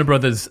 So Warner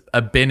Brothers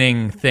are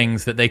binning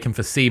things that they can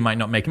foresee might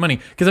not make money.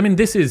 Because, I mean,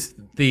 this is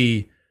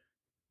the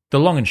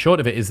long and short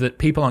of it, is that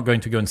people aren't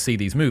going to go and see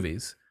these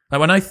movies. Like,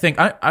 when I think,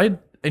 I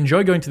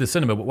enjoy going to the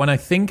cinema, but when I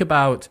think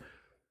about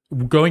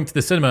going to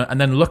the cinema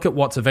and then look at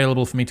what's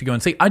available for me to go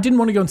and see, I didn't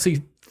want to go and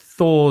see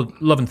Thor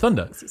Love and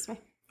Thunder. Excuse me.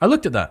 I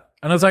looked at that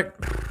and I was like,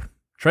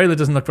 Trailer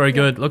doesn't look very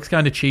good. Looks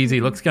kind of cheesy.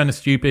 Looks kind of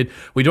stupid.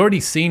 We'd already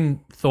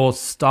seen Thor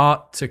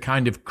start to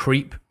kind of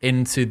creep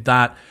into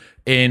that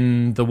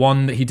in the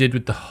one that he did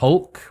with the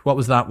Hulk. What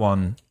was that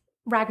one?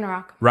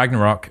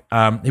 Ragnarok.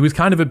 He was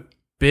kind of a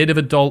bit of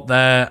adult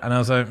there, and I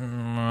was like,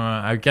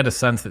 I get a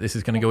sense that this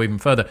is going to go even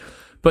further.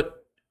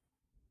 But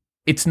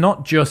it's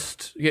not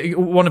just...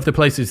 One of the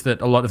places that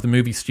a lot of the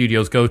movie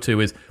studios go to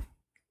is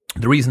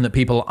the reason that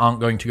people aren't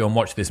going to go and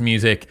watch this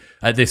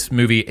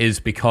movie is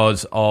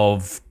because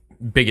of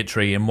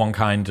bigotry in one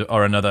kind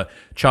or another.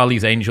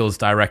 Charlie's Angels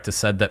director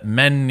said that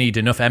men need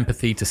enough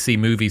empathy to see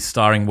movies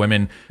starring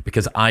women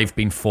because I've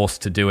been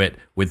forced to do it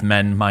with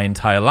men my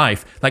entire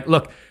life. Like,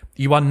 look,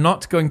 you are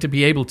not going to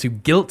be able to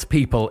guilt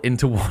people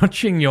into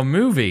watching your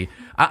movie.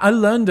 I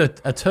learned a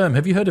term.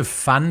 Have you heard of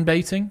fan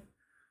baiting?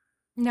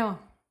 No.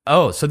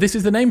 Oh, so this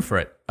is the name for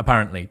it,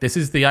 apparently. This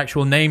is the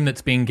actual name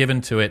that's being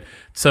given to it.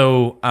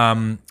 So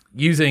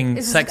using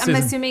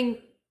sexism...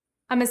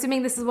 I'm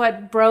assuming this is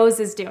what Bros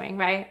is doing,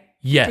 right?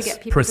 Yes,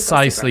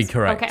 precisely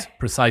correct. Okay.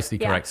 Precisely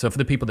correct. So for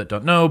the people that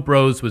don't know,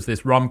 Bros was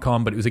this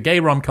rom-com, but it was a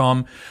gay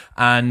rom-com.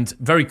 And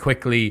very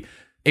quickly,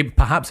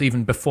 perhaps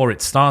even before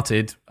it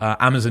started,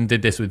 Amazon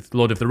did this with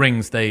Lord of the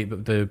Rings,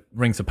 the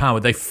Rings of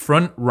Power. They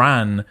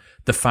front-ran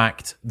the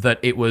fact that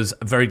it was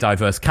a very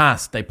diverse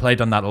cast. They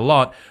played on that a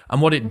lot.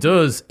 And what it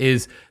does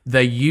is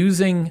they're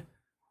using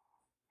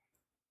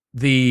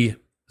the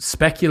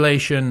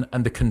speculation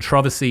and the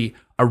controversy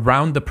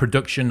around the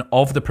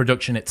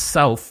production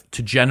itself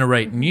to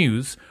generate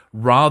news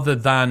rather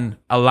than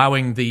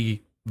allowing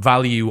the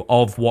value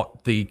of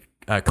what the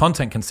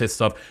content consists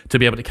of to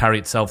be able to carry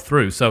itself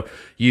through. So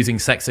using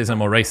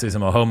sexism or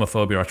racism or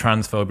homophobia or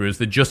transphobia as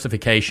the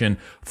justification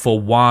for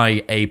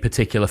why a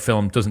particular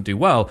film doesn't do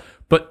well.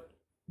 But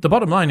the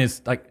bottom line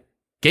is, like,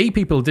 gay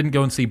people didn't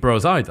go and see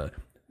Bros either.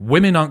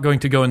 Women aren't going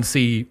to go and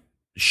see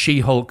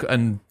She-Hulk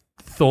and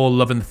Thor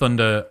Love and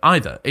Thunder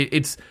either.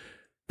 It's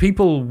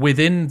people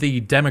within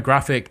the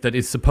demographic that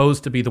is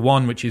supposed to be the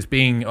one which is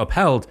being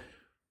upheld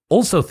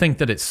also think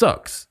that it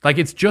sucks. Like,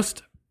 it's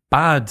just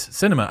bad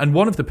cinema. And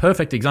one of the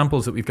perfect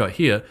examples that we've got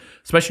here,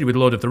 especially with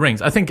Lord of the Rings,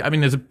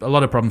 there's a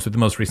lot of problems with the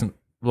most recent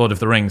Lord of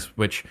the Rings,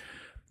 which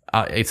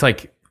it's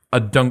like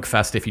a dunk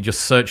fest if you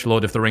just search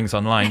Lord of the Rings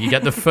online. You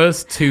get the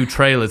first two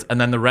trailers,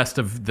 and then the rest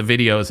of the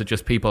videos are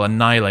just people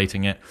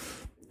annihilating it.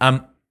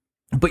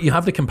 But you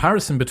have the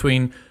comparison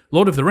between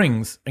Lord of the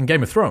Rings and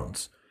Game of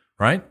Thrones,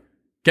 right?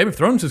 Game of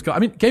Thrones has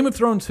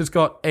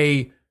got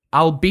a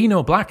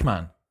albino black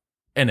man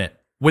in it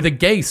with a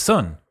gay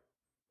son.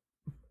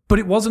 But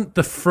it wasn't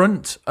the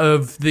front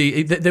of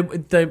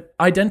the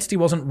identity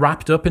wasn't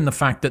wrapped up in the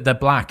fact that they're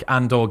black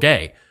and or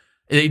gay.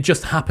 It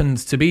just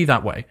happens to be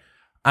that way.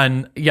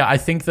 And yeah, I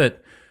think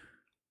that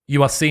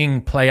you are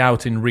seeing play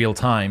out in real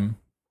time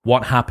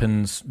what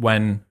happens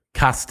when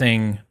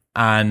casting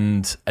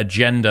and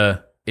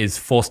agenda is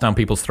forced down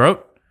people's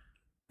throat,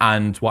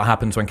 and what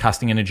happens when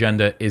casting and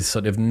agenda is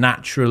sort of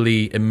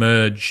naturally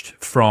emerged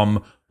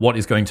from what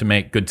is going to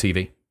make good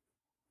TV.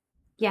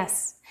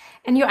 Yes.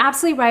 And you're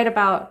absolutely right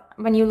about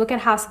when you look at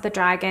House of the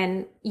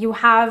Dragon, you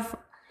have,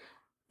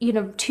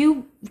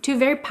 two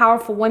very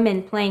powerful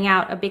women playing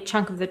out a big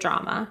chunk of the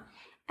drama.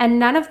 And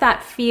none of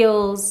that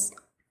feels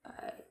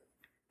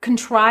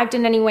contrived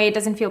in any way. It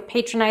doesn't feel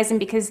patronizing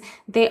because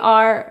they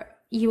are...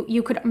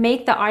 You could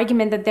make the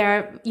argument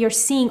that you're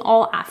seeing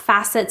all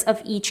facets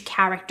of each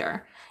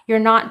character. You're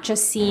not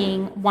just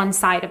seeing one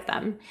side of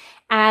them.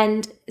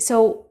 And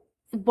so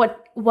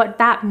what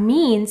that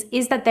means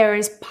is that there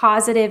is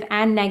positive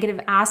and negative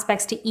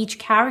aspects to each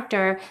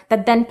character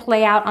that then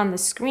play out on the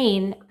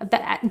screen,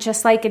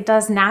 just like it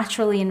does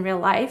naturally in real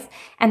life.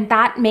 And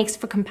that makes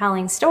for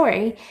compelling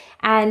story.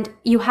 And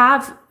you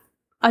have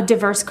a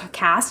diverse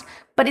cast,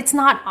 but it's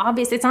not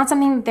obvious. It's not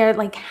something that they're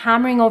like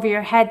hammering over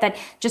your head that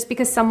just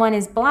because someone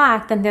is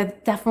black, then they're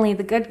definitely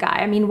the good guy.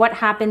 I mean, what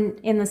happened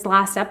in this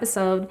last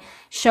episode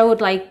showed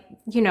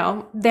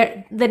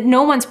that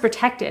no one's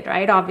protected,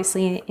 right?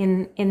 Obviously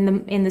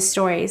in the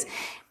stories,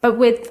 but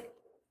with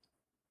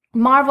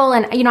Marvel,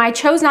 and I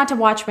chose not to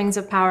watch Rings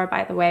of Power,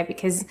 by the way,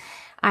 because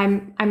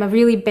I'm a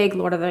really big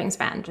Lord of the Rings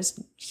fan,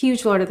 just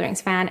huge Lord of the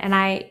Rings fan,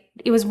 and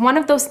it was one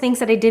of those things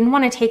that I didn't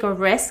want to take a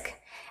risk.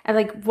 And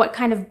like, what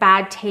kind of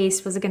bad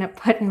taste was it going to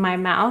put in my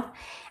mouth?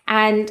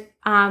 And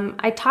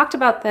I talked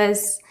about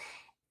this.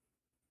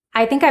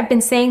 I think I've been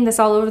saying this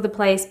all over the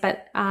place,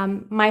 but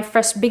my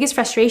biggest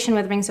frustration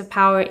with Rings of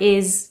Power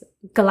is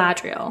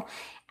Galadriel.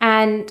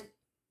 And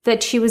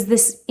that she was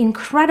this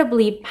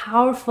incredibly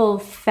powerful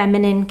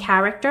feminine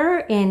character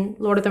in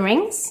Lord of the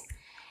Rings.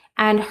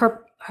 And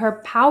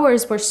her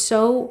powers were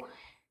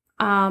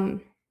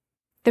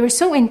they were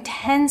so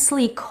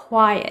intensely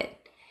quiet,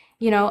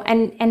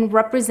 and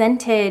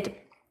represented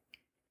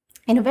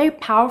in a very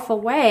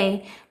powerful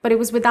way, but it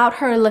was without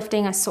her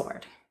lifting a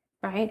sword,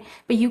 right?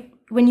 But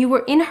when you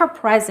were in her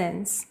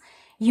presence,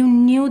 you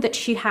knew that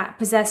she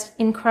possessed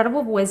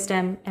incredible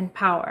wisdom and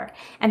power.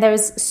 And there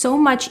was so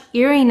much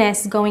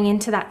eeriness going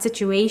into that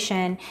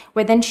situation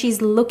where then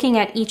she's looking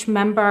at each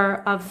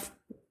member of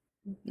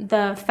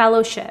the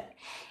fellowship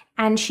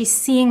and she's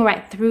seeing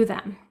right through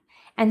them,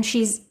 and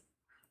she's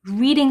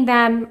reading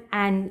them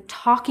and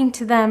talking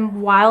to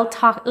them while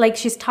like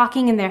she's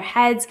talking in their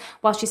heads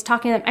while she's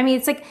talking to them. I mean,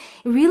 it's like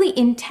really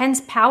intense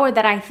power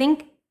that I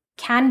think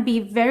can be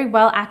very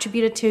well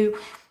attributed to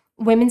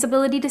women's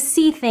ability to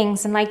see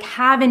things and like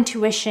have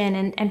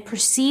intuition and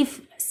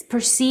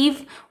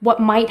perceive what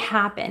might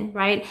happen,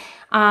 right?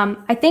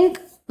 I think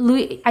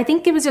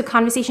it was a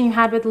conversation you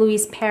had with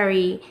Louise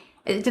Perry.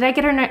 Did I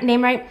get her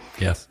name right?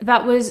 Yes.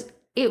 That was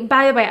it.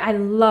 By the way, I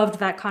loved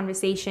that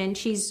conversation.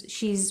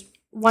 She's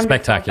wonderful.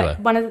 Spectacular.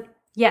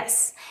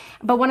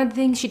 But one of the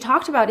things she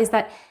talked about is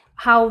that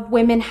how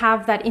women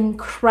have that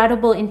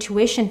incredible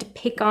intuition to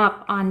pick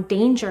up on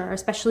danger,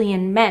 especially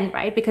in men,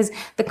 right? Because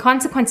the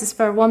consequences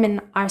for a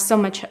woman are so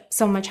much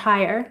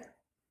higher.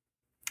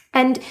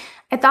 And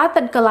I thought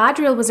that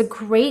Galadriel was a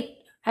great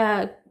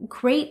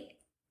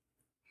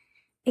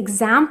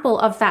example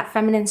of that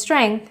feminine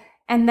strength.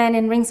 And then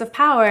in Rings of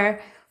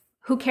Power,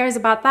 who cares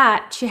about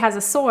that? She has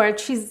a sword.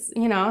 She's,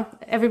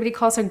 everybody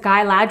calls her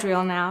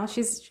Galadriel now.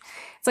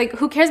 It's like,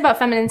 who cares about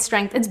feminine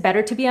strength? It's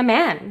better to be a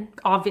man,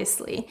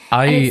 obviously.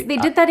 They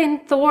did that in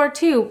Thor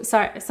too.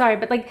 Sorry,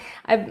 but like,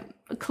 I'm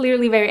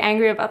clearly very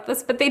angry about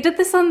this, but they did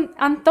this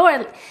on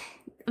Thor.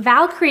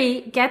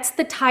 Valkyrie gets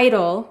the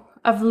title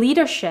of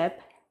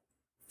leadership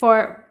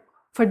for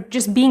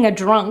just being a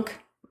drunk,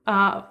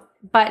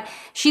 but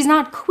she's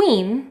not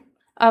queen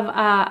of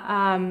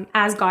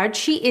Asgard.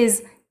 She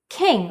is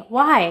king.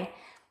 Why?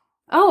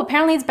 Oh,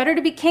 apparently it's better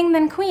to be king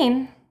than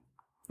queen.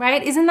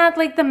 Right? Isn't that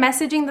like the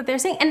messaging that they're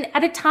saying? And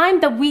at a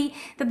time that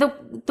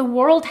the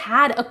world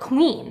had a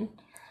queen,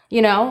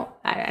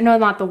 I know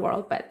not the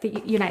world, but the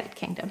United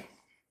Kingdom.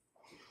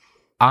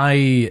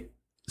 I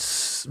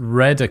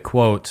read a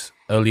quote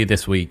earlier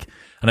this week,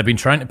 and I've been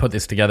trying to put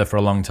this together for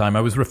a long time.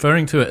 I was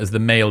referring to it as the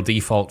male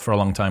default for a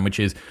long time,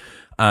 which is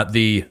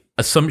the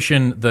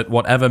assumption that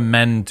whatever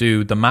men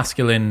do, the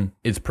masculine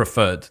is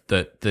preferred,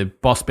 that the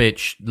boss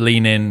bitch,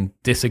 lean in,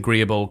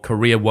 disagreeable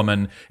career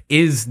woman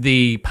is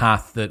the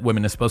path that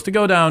women are supposed to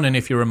go down. And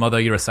if you're a mother,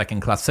 you're a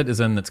second-class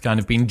citizen that's kind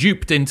of been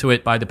duped into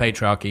it by the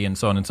patriarchy and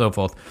so on and so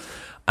forth.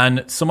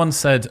 And someone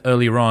said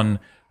earlier on,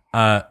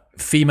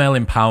 female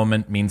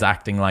empowerment means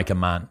acting like a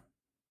man.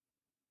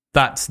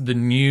 That's the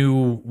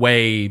new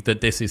way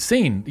that this is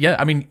seen. Yeah,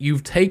 I mean,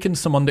 you've taken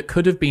someone that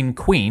could have been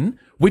queen,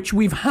 which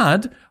we've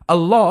had a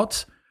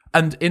lot.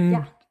 And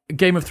in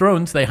Game of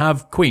Thrones, they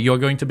have queen. You're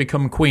going to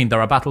become queen.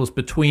 There are battles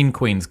between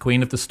queens,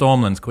 queen of the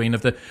Stormlands, queen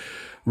of the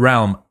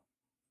realm.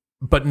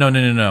 But no.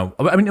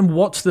 I mean, and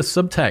what's the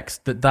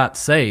subtext that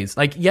says?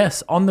 Like,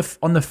 yes, on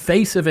the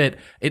face of it,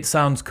 it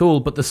sounds cool,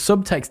 but the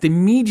subtext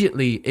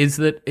immediately is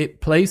that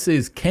it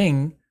places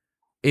king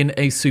in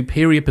a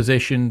superior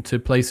position to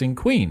placing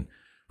queen.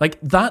 Like,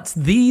 that's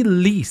the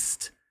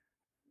least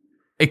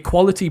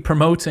equality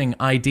promoting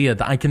idea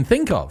that I can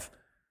think of.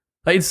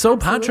 Like, it's so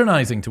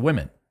patronizing to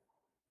women.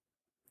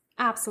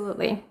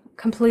 Absolutely.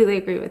 Completely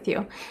agree with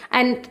you.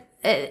 And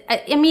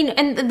I mean,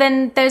 and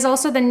then there's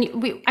also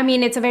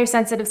it's a very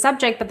sensitive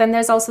subject, but then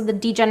there's also the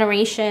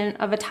degeneration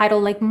of a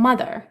title like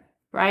mother,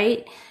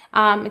 right?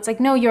 It's like,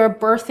 no, you're a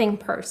birthing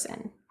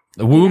person.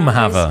 The womb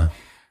haver.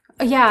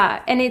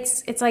 Yeah. And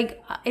it's like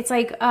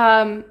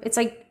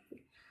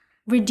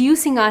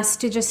reducing us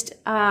to just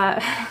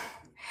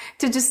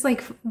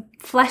like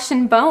flesh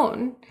and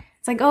bone.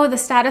 It's like, oh, the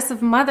status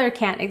of mother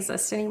can't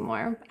exist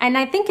anymore. And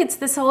I think it's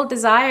this whole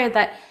desire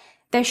that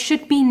there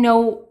should be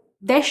no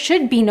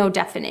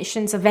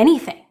definitions of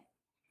anything.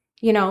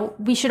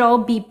 We should all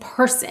be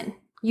person.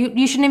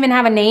 You shouldn't even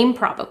have a name,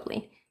 probably.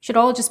 You should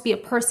all just be a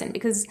person,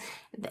 because,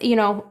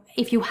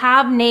 if you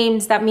have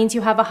names, that means you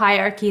have a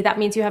hierarchy. That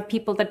means you have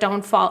people that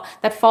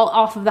fall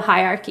off of the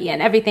hierarchy,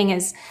 and everything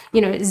is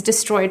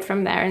destroyed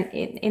from there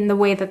in the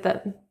way that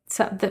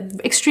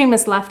the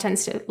extremist left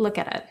tends to look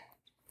at it.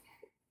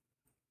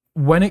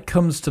 When it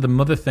comes to the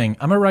mother thing,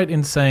 am I right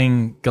in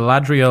saying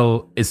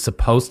Galadriel is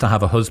supposed to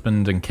have a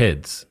husband and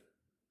kids?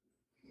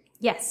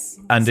 Yes.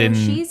 And so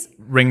in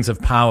Rings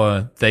of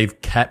Power,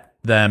 they've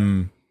kept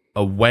them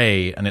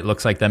away, and it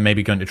looks like they're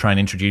maybe going to try and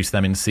introduce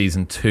them in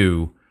season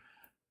 2,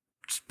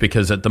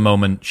 because at the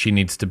moment she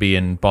needs to be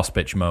in boss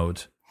bitch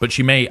mode. But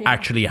she may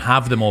actually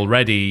have them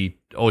already,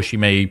 or she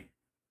may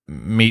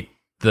meet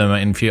them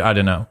in few. I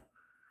don't know.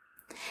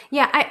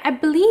 Yeah, I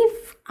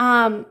believe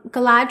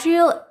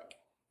Galadriel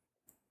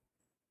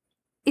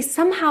is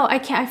somehow,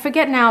 I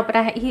forget now,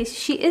 but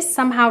she is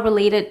somehow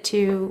related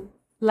to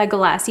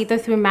Legolas, either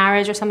through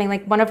marriage or something.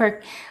 Like one of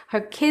her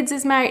kids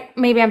is married.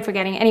 Maybe I'm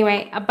forgetting.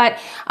 Anyway, but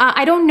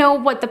I don't know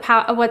what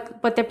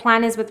their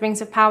plan is with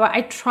Rings of Power.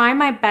 I try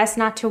my best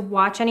not to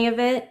watch any of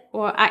it,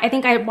 or I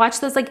think I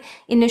watched those like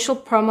initial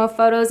promo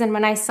photos, and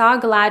when I saw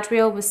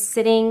Galadriel was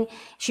sitting,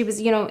 she was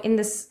in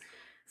this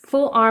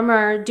full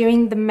armor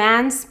doing the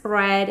man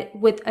spread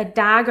with a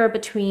dagger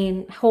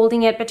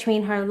holding it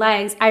between her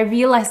legs, I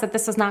realized that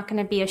this was not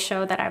going to be a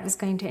show that I was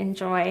going to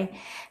enjoy.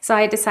 So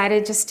I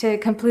decided just to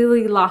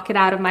completely lock it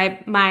out of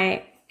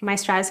my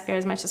stratosphere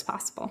as much as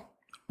possible.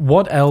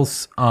 What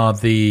else are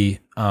the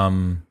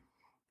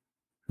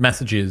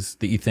messages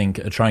that you think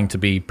are trying to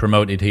be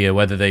promoted here,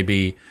 whether they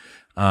be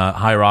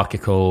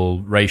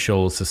hierarchical,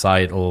 racial,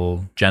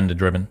 societal,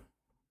 gender-driven?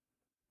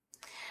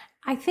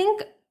 I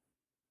think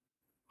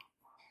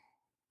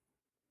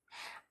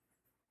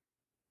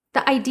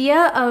the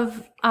idea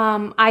of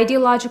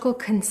ideological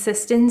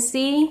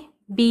consistency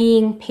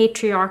being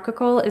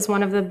patriarchal is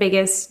one of the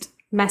biggest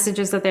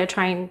messages that they're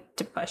trying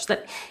to push.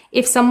 That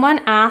if someone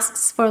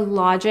asks for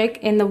logic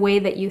in the way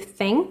that you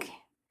think,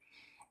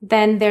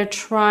 then they're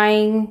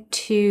trying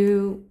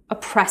to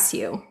oppress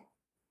you.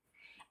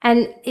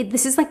 And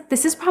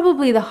this is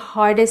probably the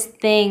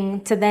hardest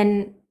thing to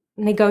then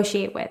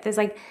negotiate with. It's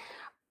like,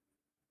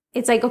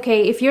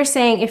 okay, if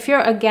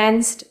you're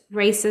against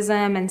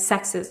racism and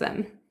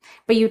sexism,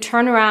 but you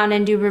turn around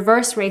and do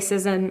reverse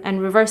racism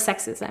and reverse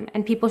sexism,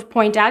 and people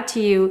point out to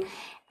you,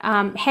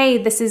 hey,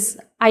 this is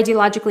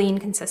ideologically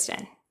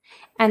inconsistent.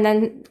 And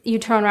then you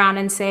turn around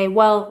and say,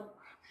 well,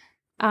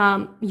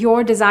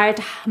 your desire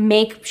to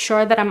make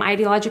sure that I'm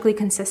ideologically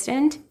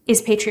consistent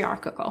is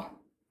patriarchal.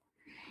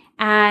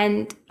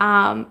 And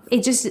I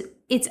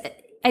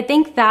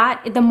think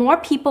that the more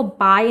people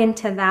buy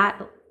into that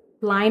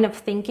line of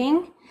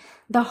thinking,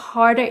 the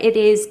harder it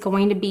is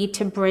going to be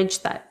to bridge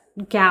that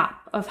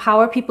gap of how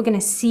are people going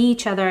to see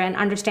each other and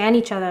understand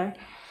each other.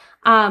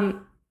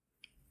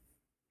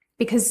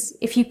 Because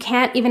if you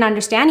can't even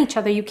understand each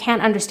other, you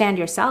can't understand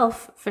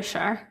yourself for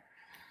sure.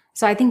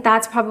 So I think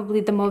that's probably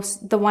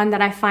the one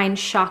that I find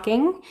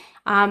shocking.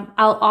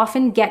 I'll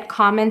often get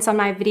comments on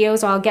my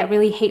videos, or I'll get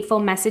really hateful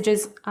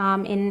messages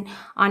on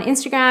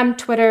Instagram,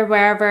 Twitter,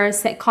 wherever,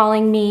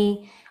 calling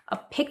me a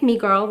pick-me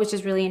girl, which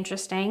is really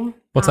interesting.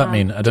 What's that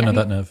mean? I don't know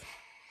that, Nev.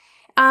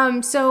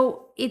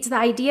 So it's the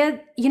idea,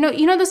 you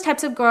know those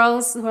types of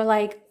girls who are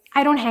like,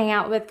 I don't hang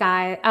out with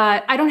guys.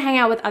 I don't hang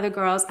out with other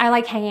girls. I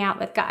like hanging out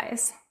with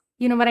guys.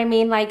 You know what I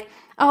mean? Like,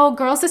 oh,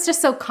 girls is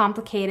just so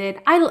complicated.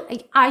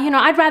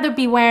 I'd rather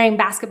be wearing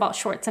basketball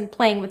shorts and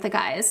playing with the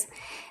guys.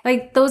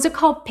 Like, those are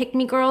called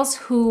pick-me girls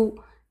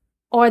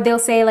or they'll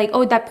say like,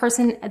 oh,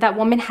 that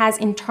woman has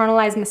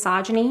internalized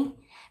misogyny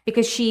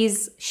because she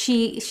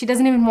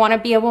doesn't even want to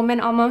be a woman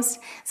almost.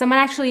 Someone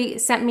actually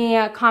sent me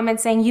a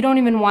comment saying, you don't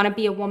even want to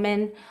be a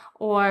woman,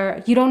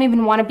 or you don't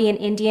even want to be an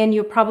Indian.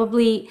 You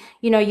probably,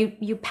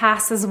 you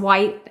pass as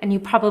white and you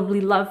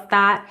probably love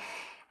that.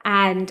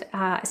 And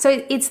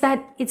so it's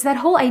that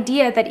whole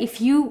idea that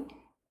if you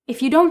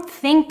don't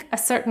think a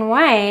certain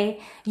way,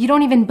 you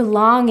don't even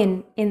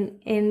belong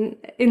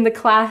in the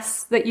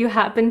class that you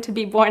happen to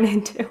be born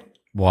into.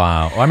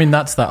 Wow. I mean,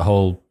 that's that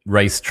whole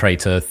race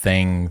traitor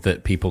thing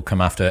that people come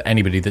after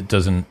anybody that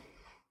doesn't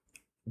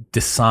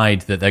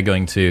decide that they're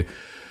going to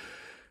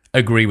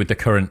agree with the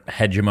current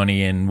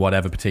hegemony in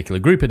whatever particular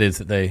group it is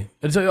that they...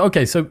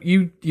 So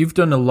you've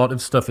done a lot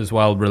of stuff as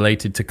well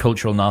related to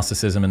cultural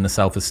narcissism and the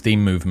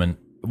self-esteem movement.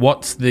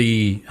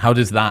 How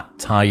does that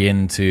tie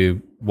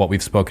into what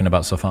we've spoken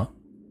about so far?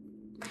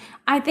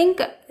 I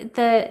think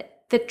the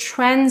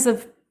trends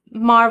of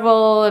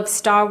Marvel, of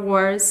Star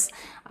Wars,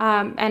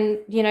 and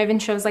even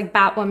shows like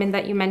Batwoman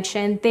that you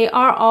mentioned, they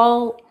are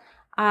all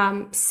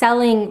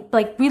selling,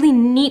 like really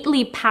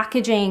neatly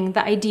packaging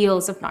the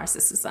ideals of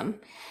narcissism.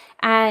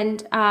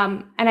 And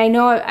I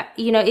know,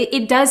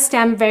 it does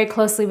stem very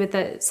closely with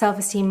the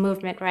self-esteem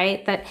movement,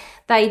 right? That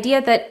the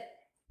idea that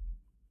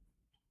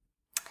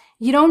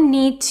you don't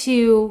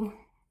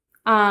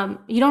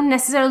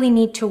necessarily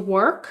need to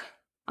work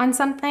on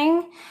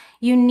something.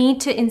 You need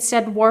to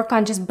instead work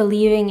on just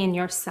believing in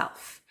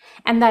yourself.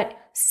 And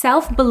that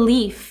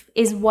self-belief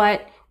is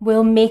what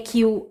will make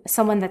you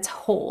someone that's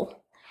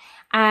whole.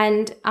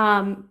 And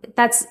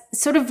that's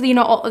sort of,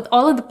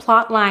 all of the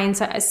plot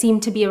lines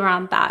seem to be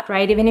around that,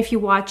 right? Even if you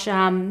watch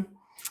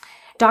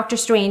Doctor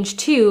Strange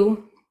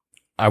 2.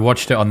 I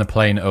watched it on the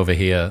plane over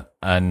here,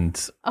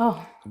 and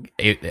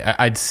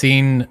I'd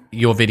seen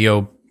your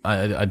video.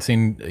 I'd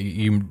seen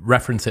you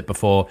reference it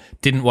before.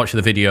 Didn't watch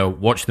the video,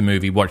 watched the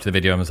movie, watched the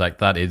video, and was like,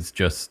 that is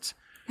just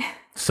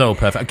so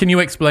perfect. Can you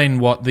explain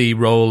what the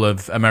role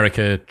of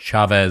America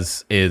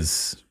Chavez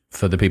is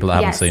for the people that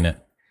haven't seen it?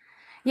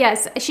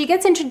 Yes, she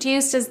gets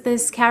introduced as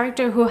this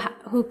character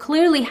who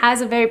clearly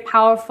has a very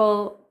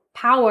powerful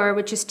power,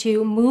 which is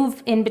to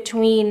move in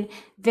between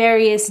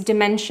various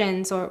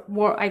dimensions, or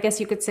I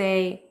guess you could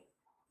say,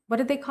 what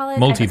did they call it?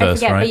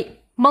 Multiverse, right?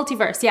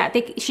 Multiverse, yeah.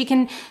 she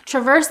can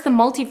traverse the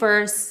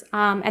multiverse,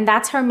 and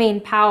that's her main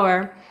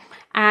power.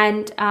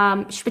 And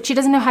but she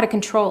doesn't know how to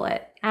control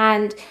it.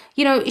 And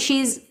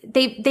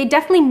they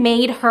definitely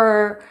made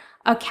her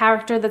a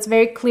character that's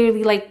very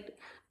clearly like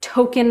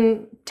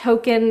token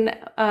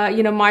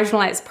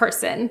marginalized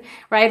person,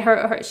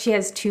 right? She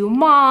has two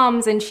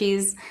moms, and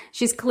she's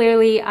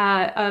clearly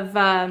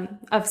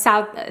of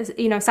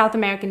South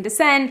American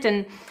descent,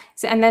 and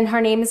then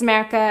her name is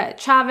America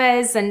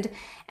Chavez, and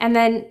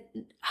then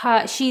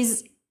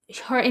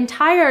the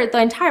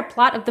entire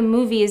plot of the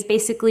movie is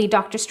basically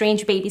Doctor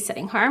Strange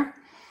babysitting her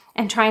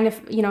and trying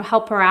to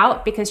help her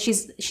out because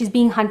she's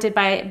being hunted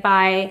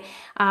by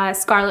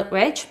Scarlet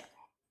Witch.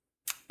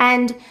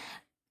 And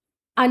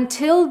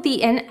until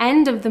the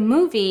end of the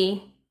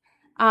movie,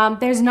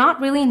 There's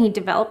not really any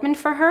development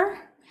for her,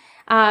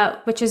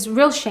 which is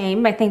real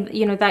shame. I think,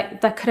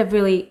 that could have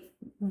really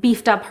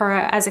beefed up her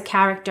as a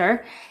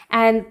character.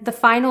 And the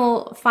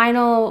final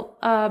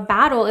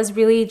battle is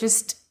really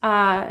just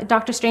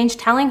Doctor Strange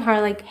telling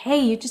her, like,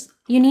 hey,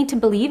 you need to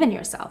believe in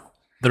yourself.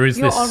 There's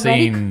this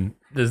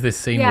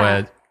scene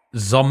where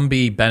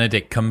zombie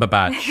Benedict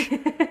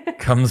Cumberbatch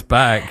comes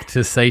back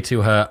to say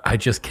to her, I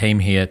just came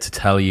here to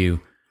tell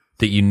you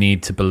that you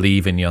need to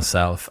believe in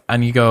yourself.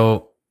 And you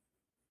go,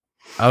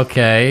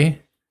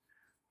 okay.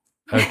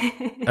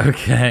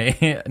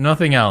 Okay.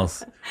 Nothing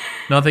else.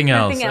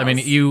 I mean,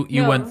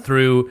 you went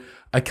through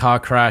a car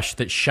crash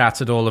that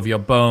shattered all of your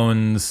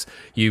bones.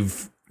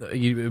 You've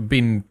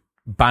been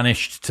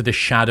banished to the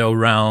shadow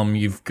realm.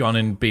 You've gone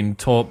and been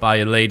taught by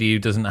a lady who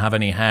doesn't have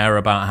any hair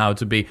about how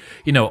to be,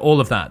 all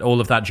of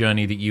that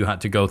journey that you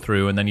had to go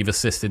through. And then you've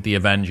assisted the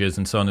Avengers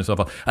and so on and so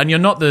forth. And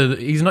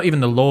he's not even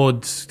the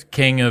Lord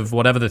King of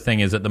whatever the thing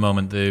is at the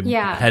moment, the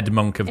head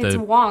monk of it's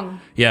Wong.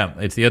 Yeah,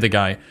 it's the other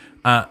guy.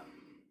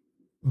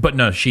 But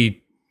no,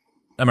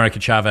 America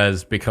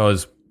Chavez,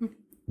 because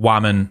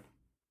woman,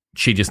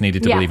 she just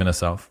needed to believe in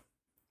herself.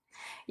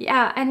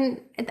 Yeah,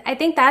 and I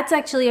think that's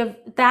actually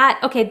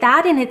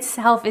that in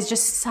itself is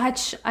just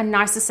such a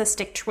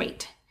narcissistic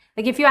trait.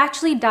 Like, if you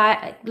actually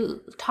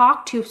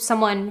talk to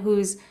someone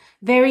who's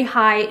very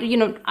high,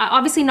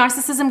 obviously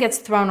narcissism gets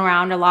thrown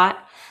around a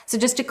lot. So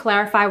just to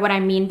clarify what I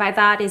mean by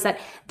that is that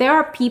there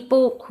are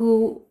people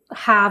who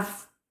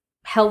have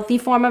healthy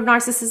form of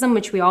narcissism,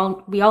 which we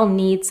all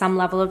need some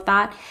level of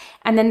that.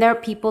 And then there are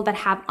people that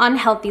have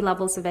unhealthy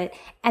levels of it.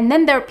 And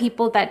then there are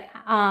people that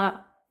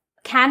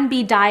can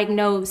be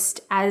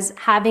diagnosed as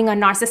having a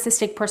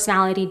narcissistic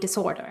personality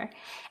disorder.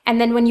 And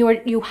then when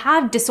you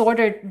have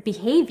disordered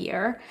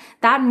behavior,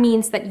 that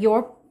means that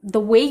the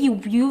way you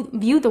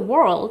view the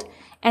world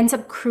ends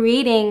up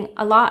creating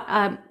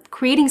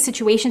creating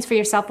situations for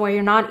yourself where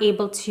you're not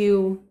able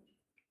to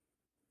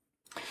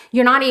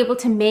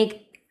make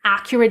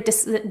accurate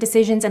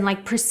decisions and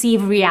like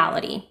perceive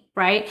reality,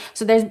 right?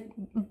 So there's,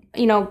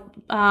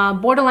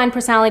 borderline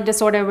personality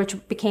disorder, which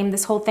became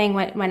this whole thing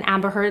when the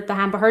Amber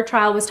Heard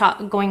trial was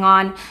going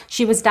on.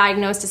 She was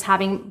diagnosed as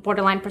having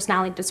borderline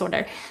personality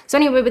disorder. So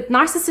anyway, with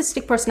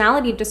narcissistic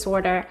personality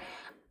disorder,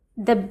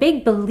 the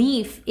big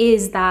belief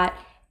is that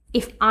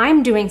if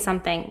I'm doing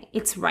something,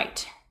 it's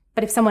right.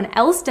 But if someone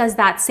else does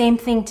that same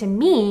thing to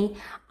me,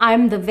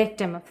 I'm the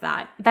victim of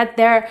that.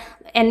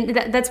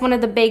 That's one of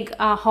the big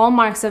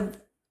hallmarks of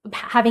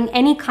having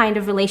any kind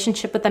of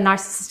relationship with a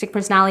narcissistic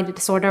personality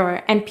disorder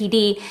or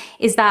NPD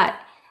is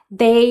that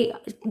they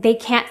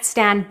can't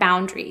stand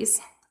boundaries.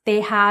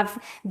 They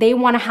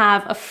want to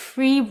have a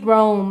free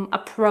roam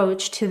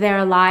approach to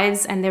their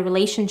lives and their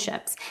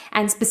relationships,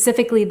 and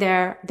specifically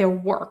their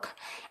work.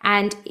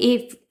 And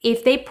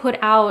if they put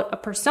out a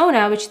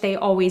persona, which they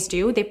always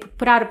do, they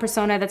put out a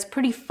persona that's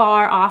pretty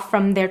far off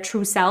from their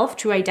true self,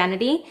 true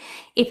identity.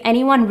 If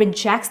anyone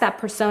rejects that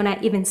persona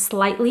even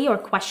slightly or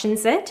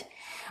questions it,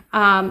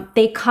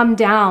 they come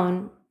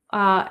down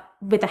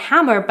with a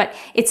hammer. But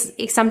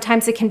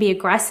sometimes it can be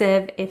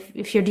aggressive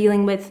if you're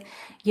dealing with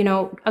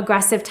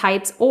aggressive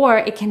types, or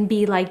it can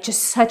be like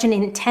just such an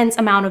intense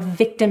amount of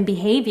victim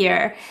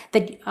behavior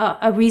that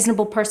a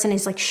reasonable person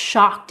is like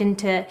shocked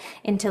into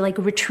like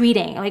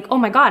retreating, like, oh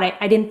my God,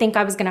 I didn't think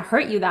I was going to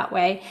hurt you that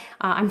way.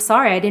 I'm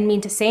sorry, I didn't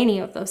mean to say any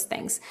of those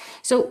things.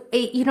 So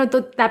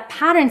that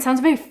pattern sounds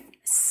very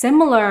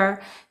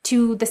similar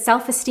to the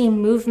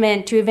self-esteem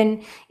movement, to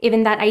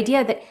even that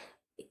idea that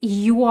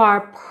you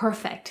are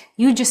perfect.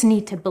 You just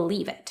need to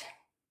believe it.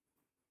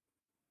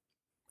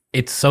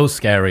 It's so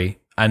scary.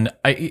 And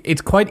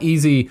it's quite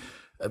easy,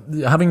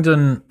 having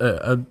done,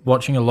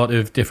 watching a lot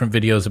of different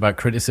videos about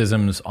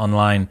criticisms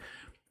online,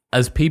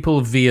 as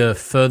people veer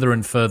further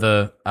and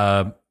further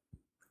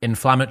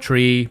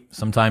inflammatory,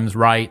 sometimes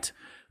right,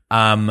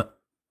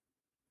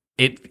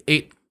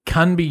 it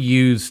can be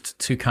used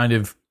to kind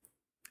of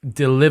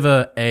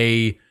deliver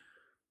a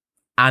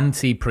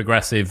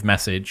anti-progressive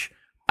message.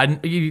 And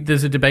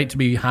there's a debate to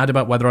be had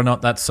about whether or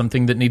not that's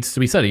something that needs to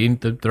be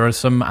said. There are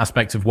some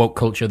aspects of woke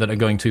culture that are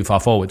going too far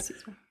forward.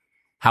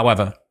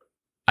 However,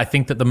 I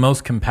think that the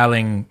most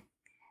compelling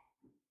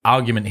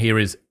argument here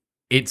is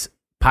it's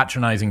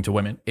patronizing to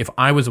women. If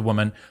I was a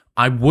woman,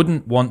 I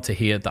wouldn't want to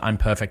hear that I'm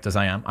perfect as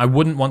I am. I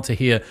wouldn't want to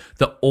hear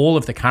that all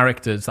of the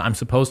characters that I'm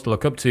supposed to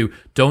look up to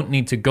don't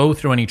need to go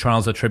through any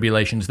trials or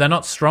tribulations. They're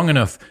not strong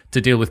enough to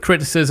deal with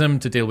criticism,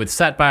 to deal with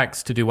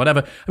setbacks, to do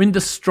whatever. I mean,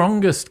 the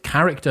strongest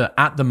character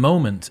at the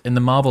moment in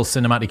the Marvel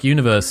Cinematic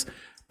Universe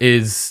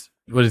is,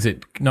 what is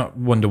it? Not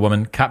Wonder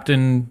Woman,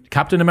 Captain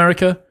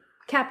America?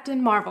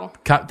 Captain Marvel.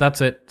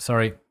 That's it.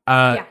 Sorry.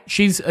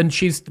 She's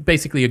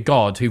basically a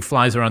god who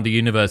flies around the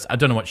universe. I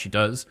don't know what she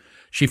does.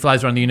 She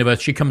flies around the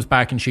universe. She comes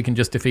back and she can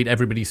just defeat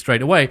everybody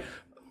straight away.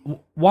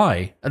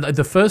 Why?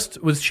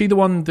 Was she the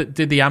one that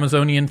did the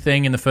Amazonian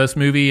thing in the first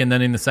movie, and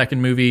then in the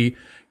second movie,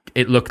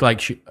 it looked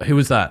like who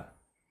was that?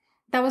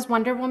 That was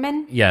Wonder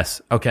Woman?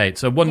 Yes. Okay.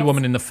 So Wonder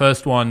Woman in the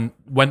first one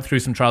went through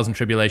some trials and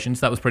tribulations.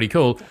 That was pretty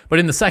cool. But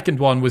in the second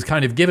one was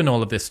kind of given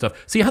all of this stuff.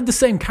 So you had the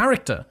same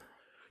character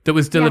that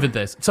was delivered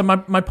this. So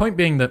my point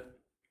being that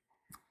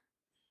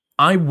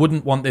I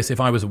wouldn't want this if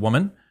I was a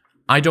woman.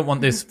 I don't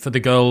want this for the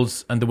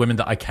girls and the women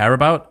that I care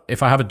about.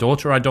 If I have a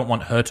daughter, I don't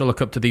want her to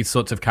look up to these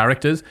sorts of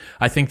characters.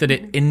 I think that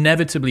it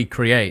inevitably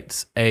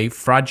creates a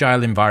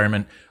fragile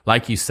environment,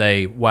 like you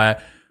say,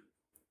 where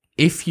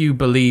if you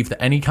believe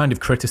that any kind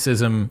of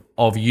criticism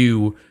of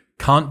you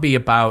can't be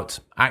about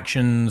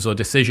actions or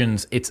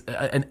decisions, it's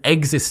an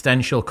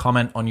existential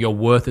comment on your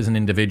worth as an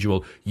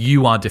individual.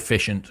 You are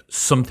deficient.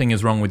 Something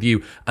is wrong with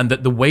you. And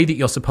that the way that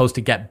you're supposed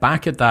to get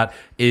back at that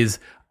is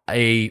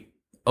a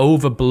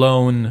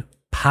overblown,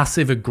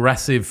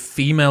 passive-aggressive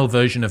female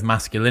version of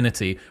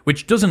masculinity,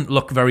 which doesn't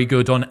look very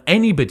good on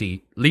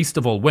anybody, least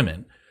of all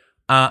women.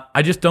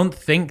 I just don't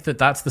think that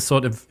that's the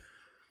sort of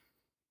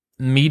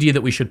media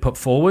that we should put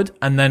forward.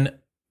 And then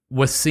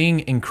we're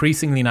seeing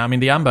increasingly now, I mean,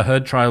 the Amber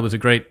Heard trial was a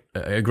great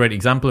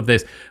example of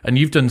this. And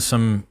you've done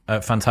some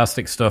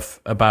fantastic stuff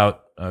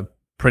about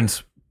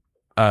Prince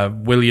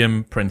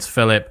William, Prince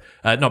Philip,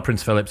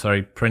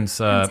 Prince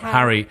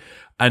Harry,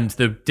 and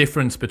the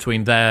difference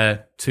between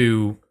their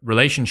two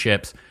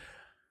relationships.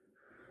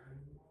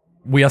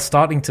 We are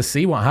starting to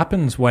see what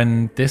happens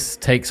when this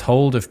takes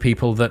hold of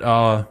people that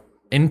are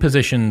in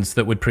positions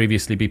that would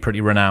previously be pretty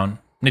renowned.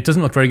 And it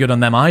doesn't look very good on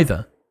them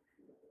either.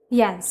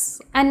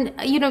 Yes. And,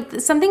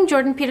 something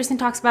Jordan Peterson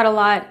talks about a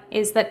lot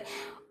is that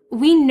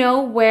we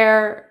know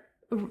where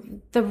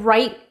the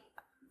right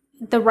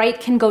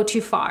can go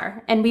too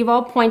far. And we've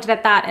all pointed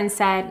at that and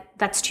said,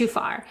 that's too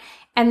far.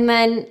 And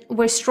then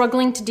we're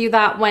struggling to do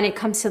that when it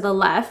comes to the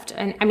left.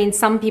 And I mean,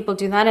 some people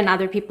do that and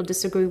other people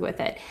disagree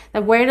with it.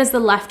 That where does the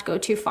left go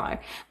too far?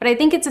 But I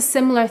think it's a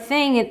similar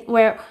thing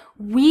where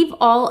we've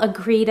all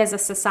agreed as a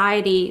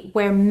society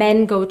where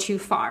men go too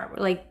far.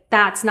 Like,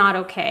 that's not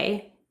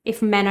okay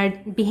if men are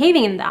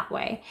behaving in that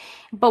way.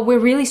 But we're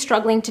really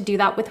struggling to do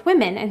that with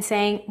women and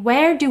saying,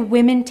 where do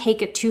women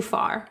take it too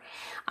far?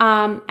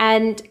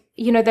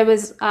 There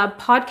was a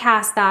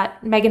podcast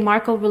that Meghan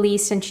Markle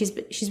released, and she's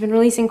been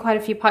releasing quite a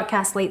few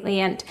podcasts lately.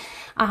 And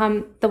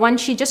the one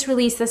she just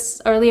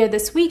released earlier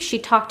this week, she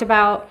talked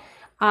about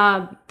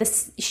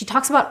She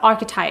talks about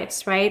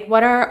archetypes, right?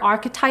 What are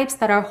archetypes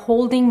that are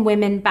holding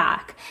women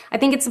back? I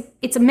think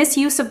it's a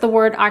misuse of the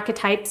word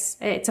archetypes.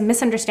 It's a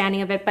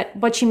misunderstanding of it. But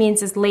what she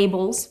means is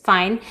labels.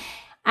 Fine.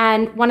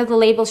 And one of the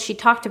labels she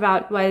talked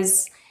about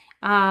was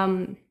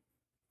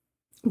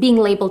being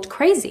labeled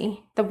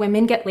crazy. The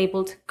women get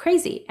labeled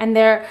crazy. And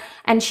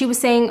she was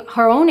saying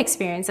her own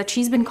experience, that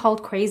she's been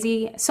called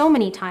crazy so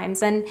many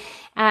times, and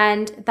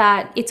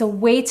that it's a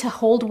way to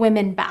hold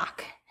women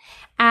back.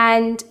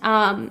 And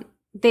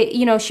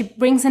she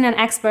brings in an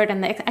expert,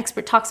 and the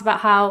expert talks about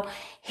how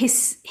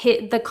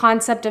the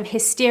concept of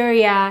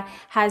hysteria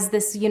has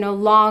this,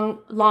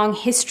 long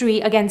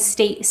history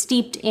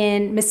steeped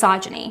in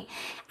misogyny.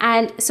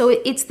 And so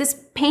it's this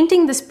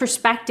painting this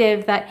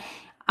perspective that,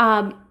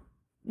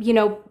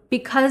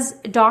 because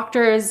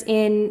doctors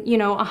in,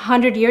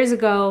 100 years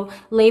ago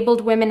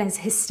labeled women as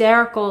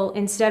hysterical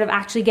instead of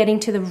actually getting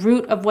to the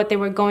root of what they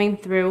were going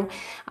through,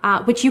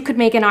 which you could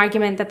make an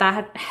argument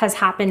that has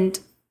happened,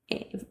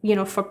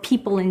 for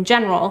people in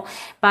general.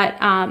 But,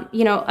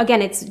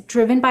 again, it's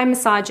driven by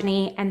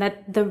misogyny, and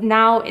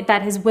now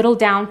that has whittled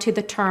down to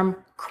the term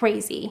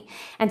crazy.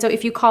 And so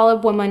if you call a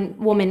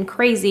woman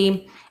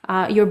crazy,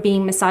 you're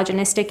being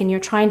misogynistic and you're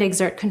trying to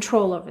exert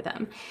control over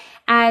them.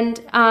 And,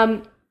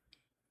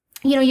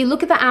 you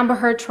look at the Amber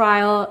Heard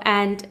trial,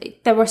 and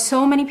there were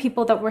so many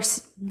people that were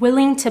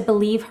willing to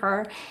believe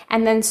her,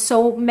 and then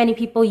so many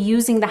people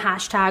using the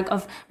hashtag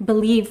of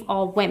believe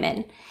all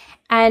women.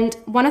 And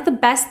one of the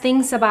best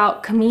things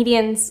about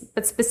comedians,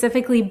 but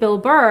specifically Bill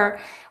Burr,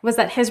 was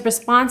that his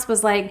response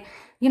was like,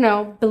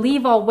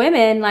 believe all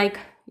women, like,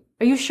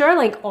 are you sure?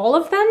 Like, all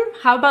of them?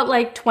 How about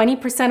like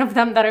 20% of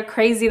them that are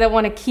crazy that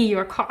want to key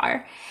your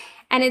car?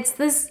 And it's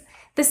this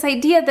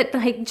idea that,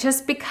 like,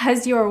 just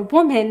because you're a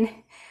woman,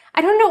 I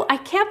don't know, I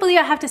can't believe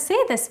I have to say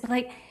this, but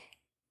like,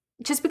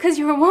 just because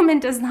you're a woman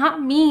does not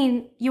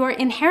mean you are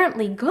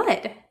inherently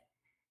good.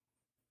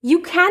 You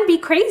can be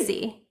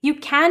crazy. You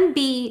can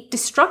be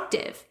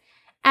destructive.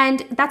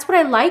 And that's what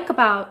I like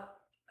about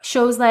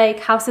shows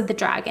like House of the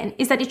Dragon,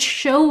 is that it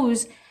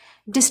shows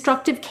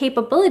destructive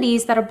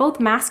capabilities that are both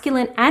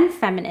masculine and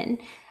feminine.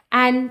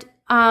 And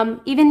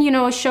even,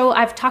 a show,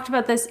 I've talked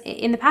about this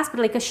in the past,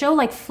 but like a show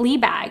like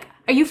Fleabag.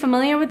 Are you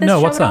familiar with this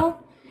show what's at that?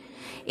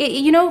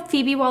 all?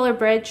 Phoebe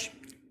Waller-Bridge?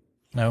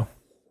 No.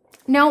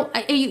 No,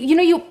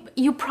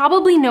 you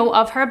probably know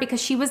of her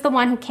because she was the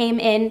one who came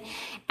in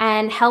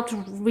and helped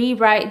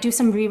do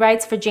some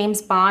rewrites for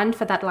James Bond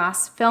for that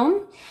last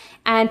film.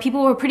 And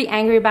people were pretty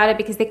angry about it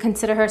because they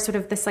consider her sort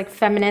of this like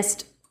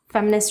feminist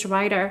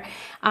writer.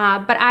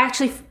 But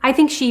I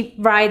think she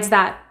rides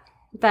that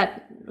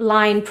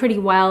line pretty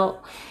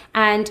well.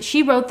 And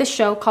she wrote this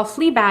show called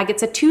Fleabag.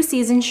 It's a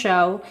 2-season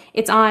show.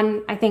 It's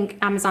on, I think,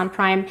 Amazon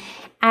Prime.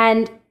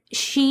 And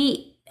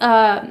she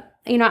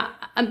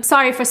I'm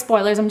sorry for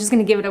spoilers. I'm just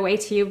going to give it away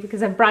to you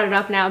because I've brought it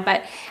up now.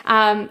 But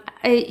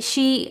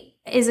she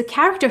is a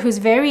character who's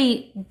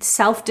very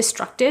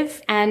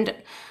self-destructive, and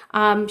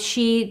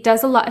she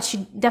does a lot.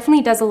 She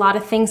definitely does a lot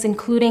of things,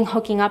 including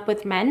hooking up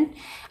with men,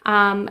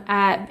 and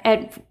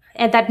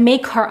that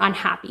make her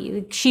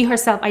unhappy. She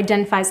herself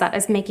identifies that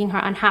as making her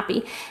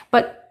unhappy.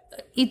 But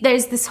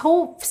there's this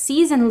whole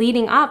season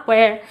leading up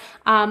where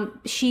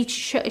she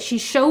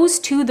shows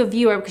to the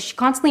viewer, because she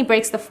constantly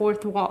breaks the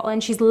fourth wall,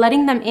 and she's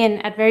letting them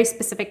in at very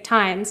specific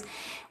times,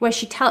 where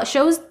she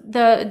shows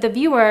the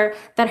viewer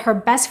that her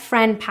best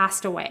friend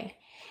passed away.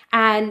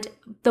 And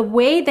the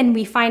way then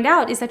we find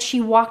out is that she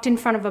walked in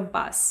front of a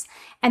bus.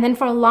 And then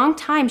for a long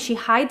time, she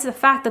hides the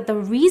fact that the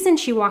reason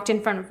she walked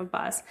in front of a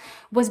bus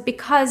was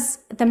because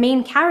the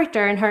main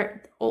character, and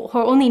her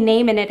only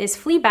name in it is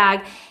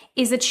Fleabag,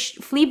 is that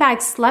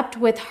Fleabag slept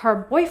with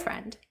her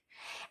boyfriend.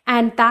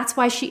 And that's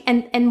why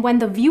and when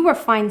the viewer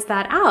finds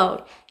that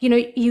out,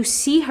 you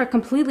see her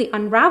completely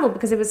unravel,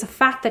 because it was a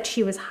fact that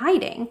she was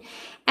hiding.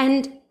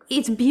 And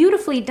it's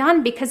beautifully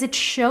done because it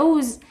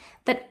shows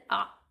that,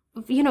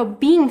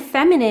 being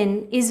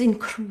feminine is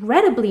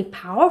incredibly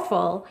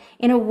powerful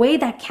in a way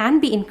that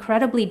can be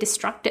incredibly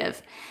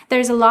destructive.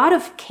 There's a lot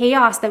of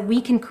chaos that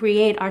we can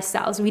create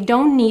ourselves. We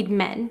don't need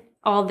men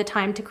all the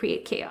time to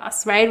create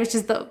chaos, right? Which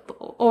is the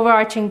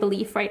overarching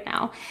belief right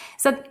now.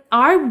 So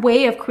our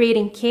way of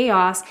creating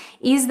chaos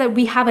is that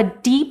we have a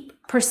deep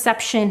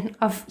perception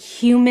of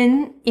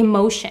human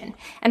emotion,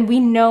 and we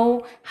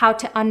know how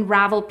to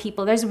unravel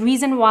people. There's a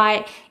reason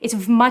why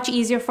it's much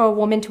easier for a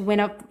woman to win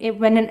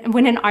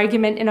an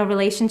argument in a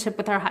relationship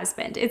with her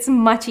husband. It's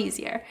much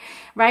easier,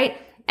 right?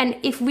 And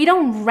if we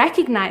don't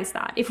recognize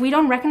that,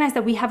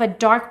 we have a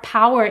dark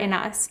power in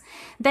us,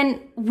 then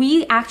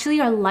we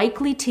actually are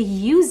likely to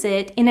use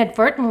it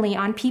inadvertently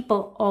on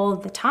people all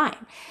the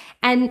time.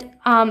 And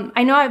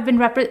I know I've been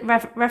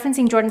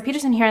referencing Jordan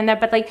Peterson here and there,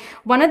 but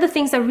one of the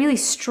things that really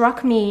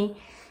struck me,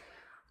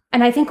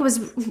 and I think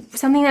was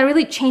something that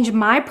really changed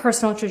my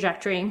personal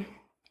trajectory,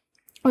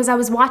 was I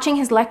was watching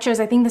his lectures.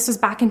 I think this was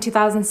back in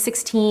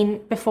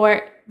 2016,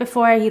 before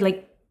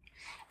he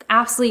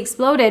absolutely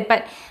exploded.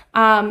 But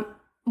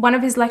one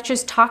of his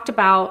lectures talked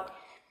about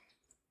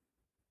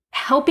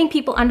helping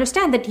people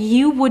understand that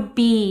you would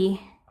be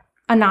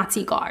a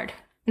Nazi guard.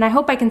 And I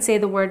hope I can say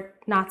the word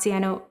Nazi. I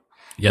know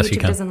yes,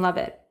 YouTube doesn't love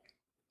it.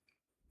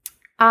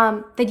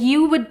 That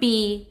you would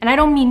be, and I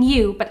don't mean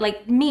you, but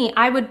me,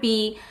 I would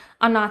be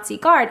a Nazi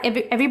guard.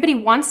 Everybody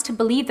wants to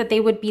believe that they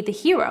would be the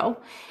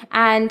hero,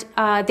 and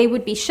they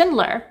would be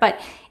Schindler,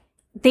 but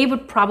they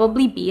would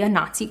probably be a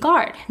Nazi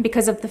guard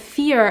because of the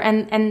fear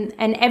and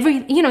every,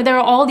 there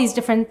are all these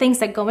different things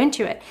that go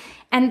into it.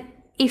 And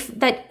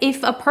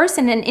if a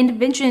person, an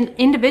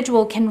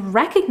individual can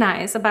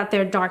recognize about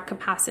their dark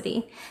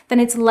capacity, then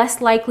it's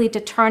less likely to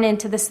turn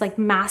into this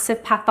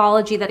massive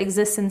pathology that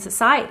exists in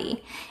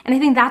society. And I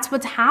think that's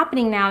what's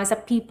happening now, is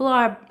that people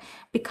are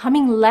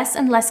becoming less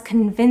and less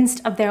convinced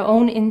of their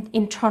own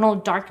internal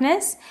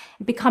darkness,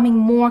 becoming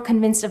more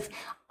convinced of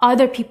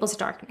other people's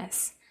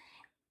darkness.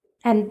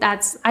 And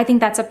I think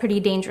that's a pretty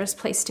dangerous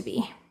place to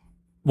be.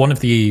 One of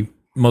the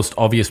most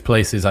obvious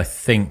places I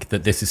think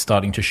that this is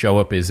starting to show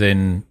up is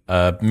in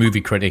movie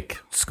critic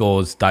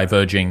scores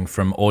diverging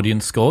from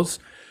audience scores,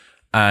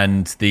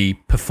 and the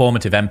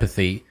performative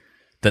empathy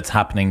that's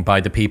happening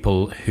by the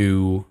people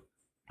who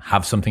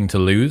have something to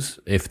lose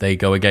if they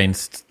go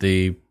against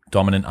the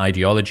dominant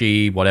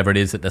ideology, whatever it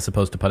is that they're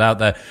supposed to put out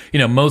there.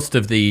 Most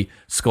of the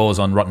scores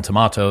on Rotten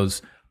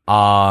Tomatoes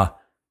are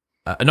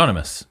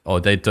anonymous, or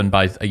they're done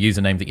by a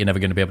username that you're never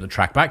going to be able to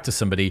track back to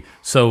somebody,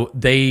 so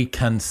they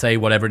can say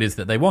whatever it is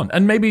that they want.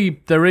 And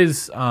maybe there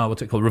is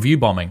review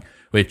bombing,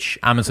 which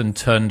Amazon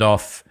turned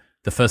off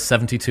the first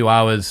 72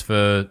 hours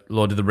for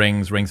Lord of the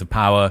Rings, Rings of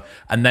Power,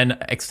 and then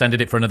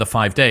extended it for another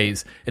 5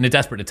 days in a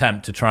desperate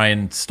attempt to try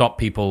and stop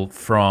people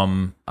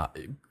from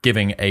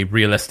giving a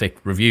realistic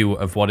review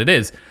of what it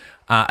is.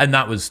 And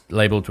that was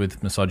labeled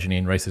with misogyny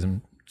and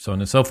racism, so on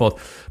and so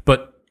forth.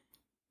 But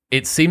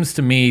it seems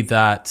to me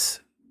that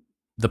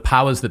the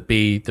powers that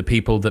be, the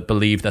people that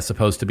believe they're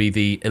supposed to be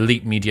the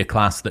elite media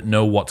class that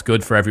know what's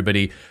good for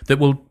everybody, that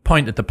will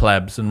point at the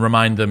plebs and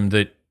remind them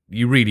that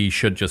you really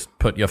should just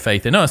put your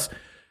faith in us,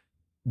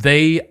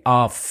 they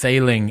are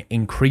failing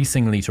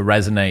increasingly to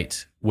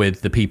resonate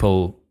with the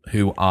people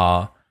who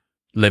are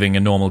living a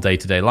normal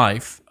day-to-day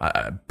life.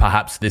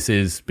 Perhaps this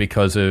is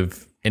because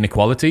of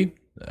inequality,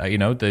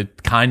 the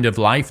kind of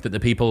life that the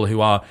people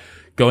who are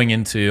going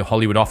into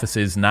Hollywood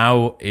offices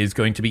now is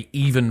going to be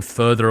even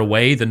further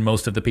away than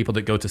most of the people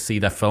that go to see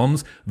their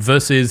films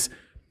versus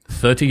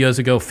 30 years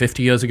ago,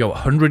 50 years ago,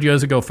 100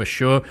 years ago for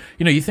sure.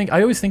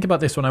 I always think about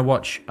this when I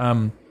watch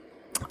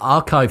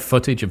archive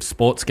footage of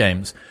sports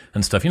games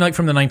and stuff,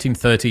 from the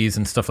 1930s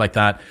and stuff like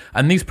that.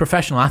 And these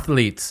professional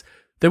athletes,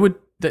 they would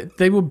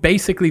they were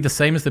basically the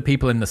same as the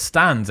people in the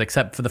stands,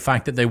 except for the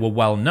fact that they were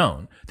well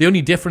known. The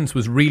only difference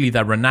was really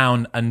their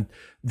renown and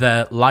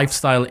their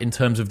lifestyle in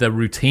terms of their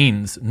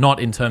routines, not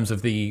in terms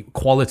of the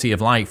quality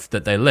of life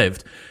that they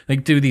lived. They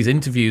do these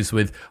interviews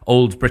with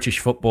old British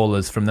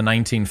footballers from the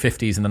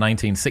 1950s and the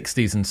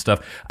 1960s and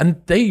stuff,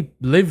 and they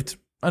lived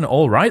an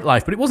all right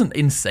life, but it wasn't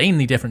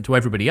insanely different to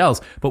everybody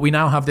else. But we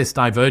now have this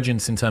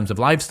divergence in terms of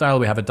lifestyle.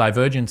 We have a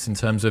divergence in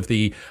terms of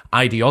the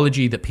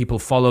ideology that people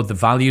follow, the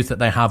values that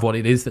they have, what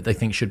it is that they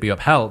think should be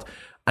upheld.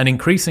 And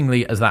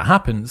increasingly, as that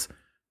happens,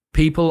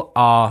 people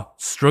are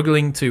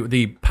struggling to,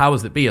 the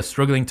powers that be are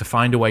struggling to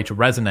find a way to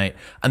resonate.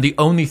 And the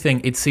only thing,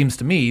 it seems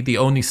to me, the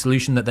only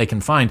solution that they can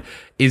find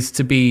is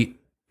to be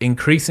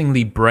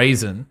increasingly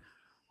brazen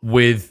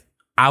with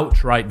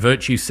outright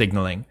virtue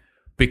signaling.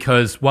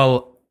 Because,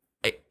 well,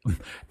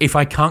 if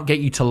I can't get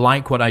you to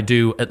like what I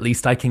do, at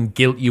least I can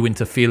guilt you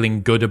into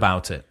feeling good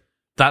about it.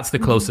 That's the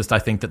closest I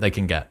think that they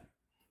can get.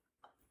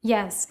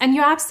 Yes. And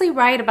you're absolutely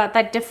right about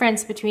that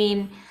difference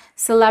between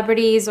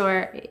celebrities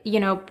or,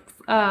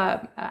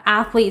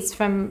 athletes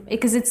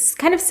because it's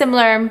kind of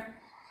similar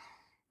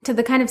to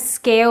the kind of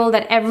scale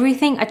that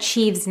everything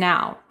achieves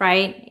now,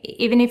 right?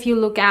 Even if you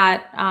look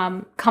at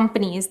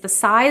companies, the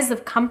size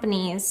of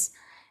companies,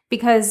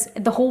 because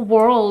the whole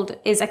world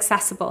is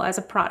accessible as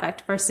a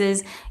product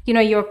versus,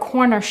 your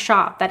corner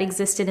shop that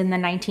existed in the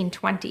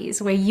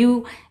 1920s where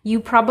you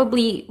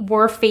probably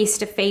were face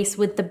to face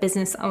with the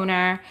business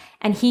owner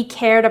and he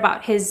cared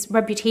about his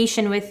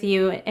reputation with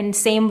you, and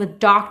same with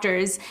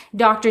doctors.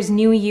 Doctors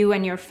knew you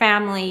and your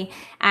family.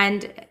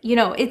 And,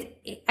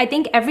 I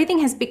think everything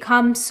has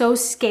become so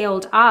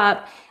scaled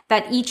up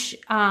that each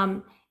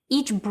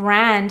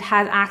brand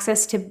has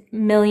access to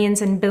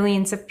millions and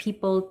billions of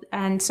people.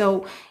 And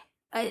so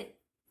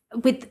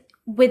with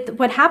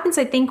what happens,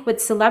 I think,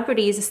 with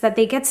celebrities is that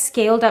they get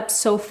scaled up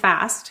so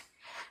fast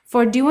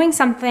for doing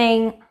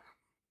something,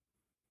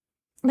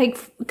 like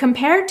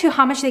compared to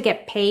how much they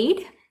get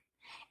paid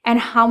and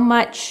how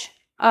much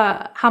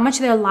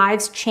their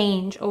lives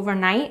change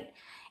overnight.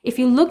 If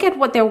you look at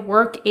what their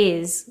work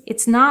is,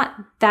 it's not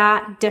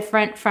that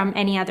different from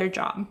any other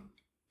job.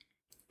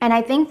 And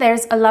I think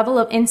there's a level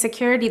of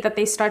insecurity that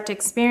they start to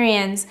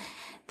experience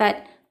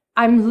that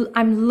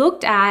I'm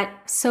looked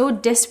at so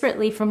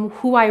disparately from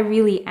who I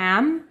really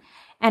am.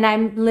 And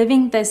I'm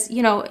living this,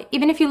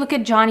 even if you look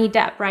at Johnny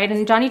Depp, right?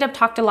 And Johnny Depp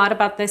talked a lot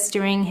about this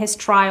during his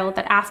trial,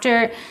 that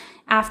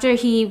after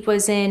he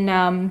was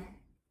in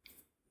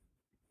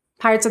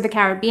Pirates of the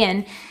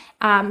Caribbean,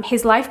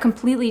 his life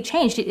completely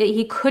changed.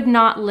 He could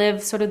not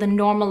live sort of the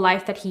normal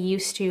life that he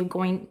used to,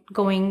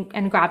 going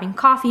and grabbing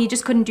coffee. He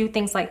just couldn't do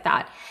things like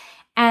that.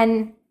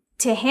 And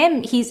to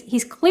him,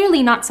 he's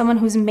clearly not someone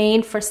who's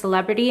made for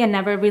celebrity and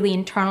never really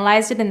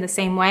internalized it in the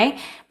same way.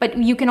 But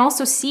you can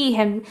also see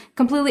him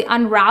completely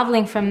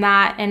unraveling from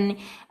that and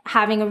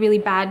having a really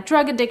bad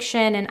drug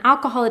addiction and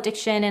alcohol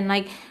addiction and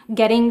like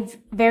getting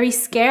very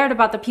scared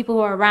about the people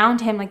who are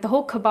around him. Like the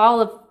whole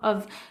cabal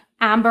of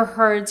Amber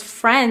Heard's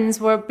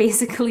friends were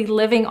basically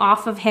living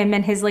off of him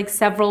and his like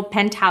several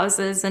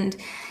penthouses, and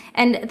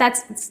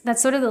that's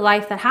sort of the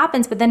life that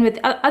happens. But then with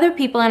other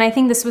people, and I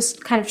think this was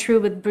kind of true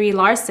with Brie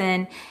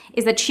Larson,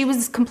 is that she was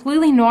this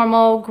completely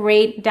normal,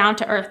 great,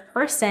 down-to-earth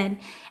person.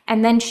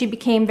 And then she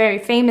became very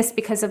famous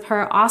because of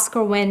her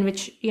Oscar win,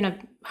 which,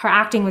 her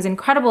acting was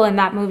incredible in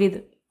that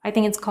movie. I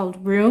think it's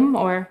called Room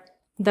or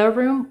The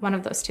Room, one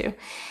of those two.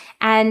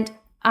 And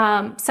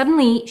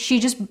suddenly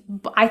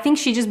I think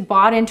she just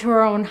bought into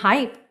her own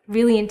hype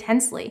really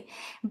intensely.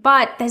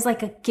 But there's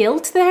like a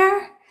guilt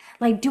there.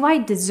 Like, do I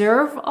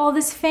deserve all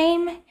this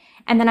fame?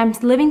 And then I'm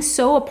living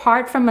so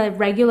apart from a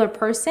regular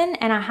person,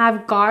 and I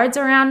have guards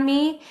around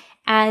me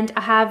and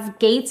I have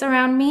gates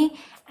around me.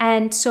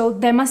 And so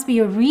there must be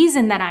a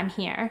reason that I'm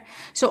here.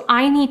 So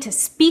I need to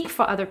speak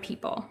for other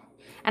people.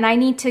 And I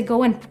need to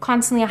go and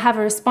constantly have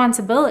a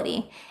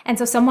responsibility. And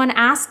so someone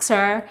asks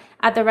her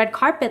at the red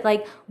carpet,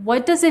 like,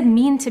 what does it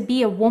mean to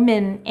be a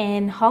woman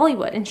in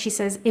Hollywood? And she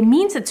says, it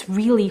means it's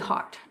really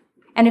hard.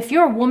 And if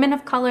you're a woman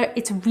of color,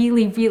 it's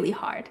really, really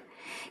hard.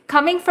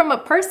 Coming from a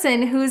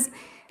person who's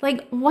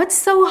like, what's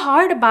so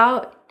hard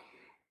about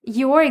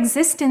your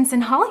existence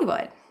in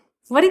Hollywood?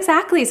 What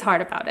exactly is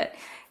hard about it?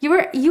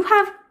 You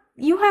have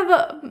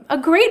a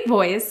great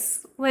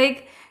voice.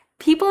 Like,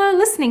 people are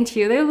listening to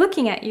you. They're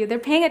looking at you. They're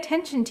paying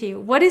attention to you.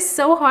 What is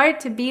so hard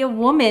to be a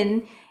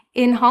woman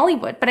in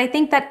Hollywood? But I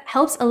think that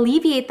helps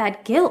alleviate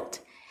that guilt.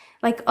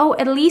 Like, oh,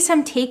 at least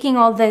I'm taking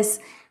all these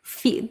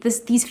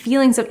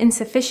feelings of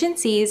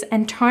insufficiencies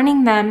and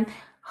turning them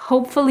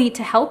hopefully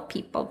to help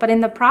people. But in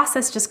the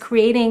process, just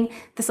creating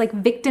this like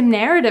victim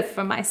narrative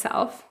for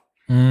myself.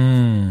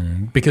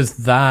 Because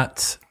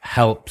that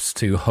helps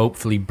to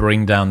hopefully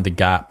bring down the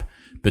gap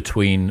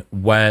between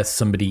where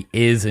somebody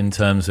is in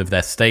terms of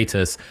their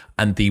status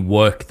and the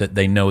work that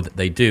they know that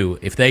they do.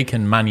 If they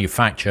can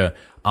manufacture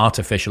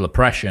artificial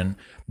oppression,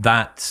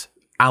 that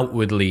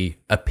outwardly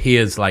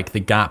appears like the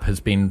gap has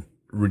been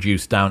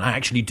reduced down. I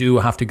actually do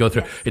have to go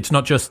through. Yes. It's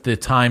not just the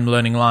time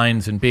learning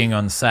lines and being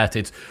on set.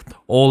 It's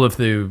all of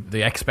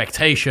the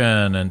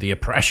expectation and the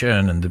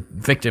oppression and the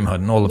victimhood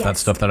and all of that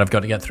stuff that I've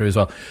got to get through as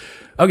well.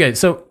 Okay,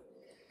 so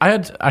I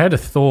had a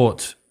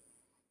thought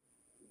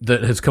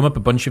that has come up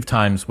a bunch of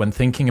times when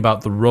thinking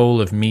about the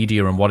role of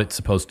media and what it's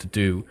supposed to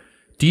do.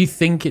 Do you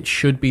think it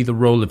should be the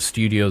role of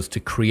studios to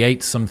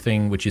create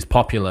something which is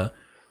popular,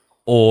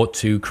 or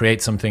to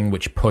create something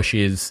which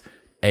pushes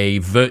a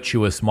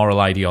virtuous moral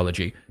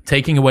ideology?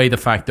 Taking away the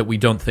fact that we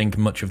don't think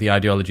much of the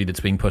ideology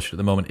that's being pushed at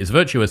the moment is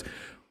virtuous,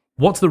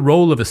 what's the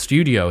role of a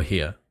studio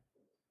here?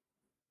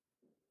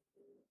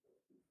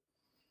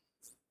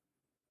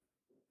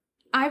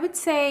 I would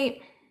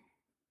say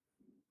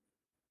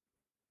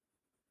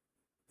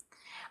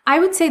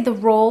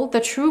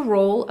the true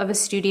role of a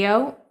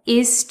studio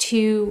is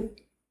to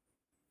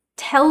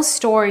tell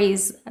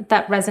stories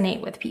that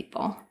resonate with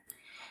people.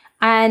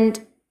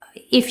 And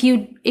if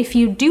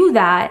you do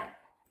that,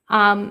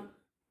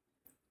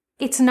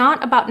 it's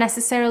not about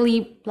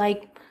necessarily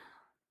like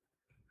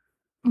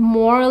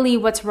morally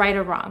what's right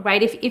or wrong,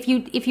 right? If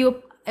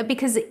you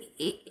because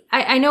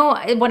I know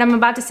what I'm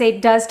about to say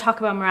does talk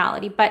about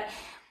morality, but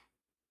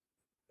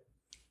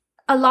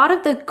a lot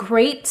of the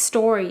great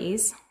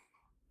stories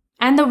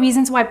and the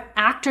reasons why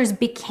actors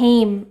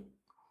became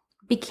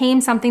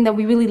something that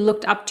we really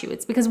looked up to,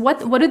 it's because what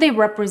do they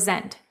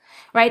represent?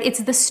 Right? It's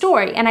the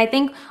story. And I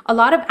think a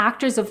lot of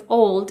actors of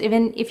old,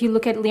 even if you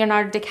look at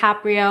Leonardo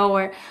DiCaprio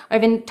or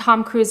even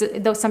Tom Cruise,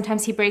 though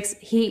sometimes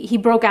he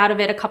broke out of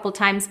it a couple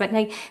times, but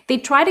like they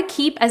try to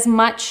keep as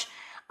much,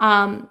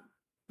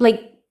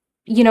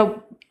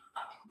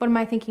 what am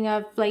I thinking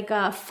of? Like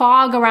a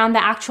fog around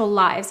the actual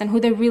lives and who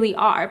they really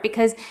are,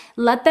 because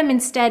let them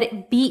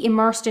instead be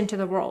immersed into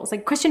the roles.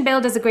 Like Christian Bale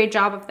does a great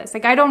job of this.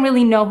 Like I don't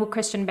really know who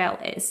Christian Bale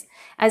is,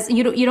 as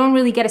you don't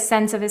really get a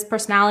sense of his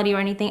personality or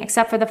anything,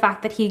 except for the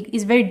fact that he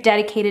is very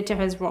dedicated to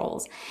his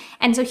roles.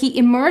 And so he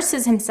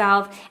immerses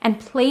himself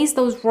and plays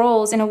those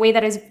roles in a way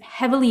that is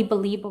heavily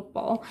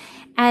believable.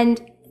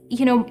 And,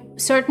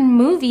 certain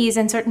movies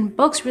and certain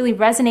books really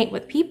resonate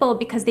with people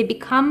because they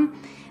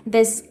become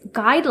this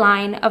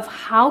guideline of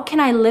how can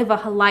I live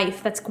a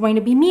life that's going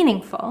to be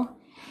meaningful.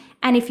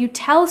 And if you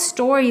tell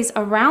stories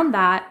around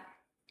that,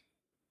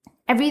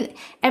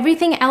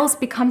 everything else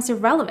becomes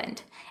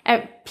irrelevant.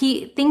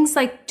 Things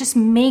like just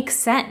make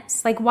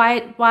sense. Like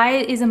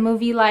why is a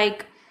movie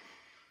like,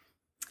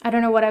 I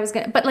don't know what I was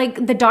gonna, but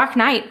like The Dark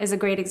Knight is a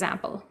great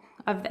example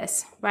of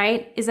this,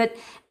 right? Is that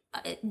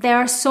there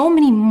are so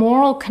many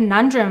moral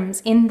conundrums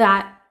in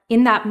that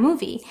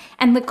movie,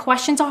 and the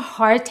questions are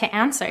hard to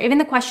answer. Even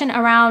the question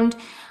around,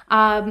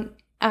 where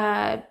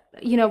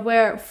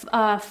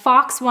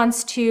Fox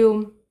wants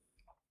to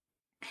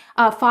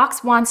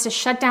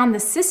shut down the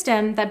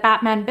system that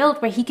Batman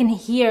built, where he can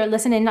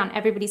listen in on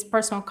everybody's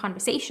personal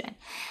conversation,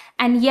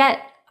 and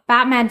yet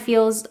Batman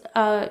feels,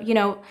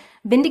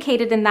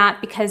 vindicated in that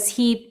because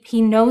he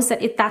knows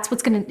that that's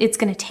what's it's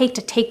gonna take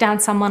to take down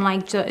someone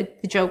like the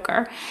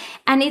Joker,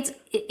 and it's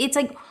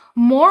like.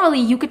 Morally,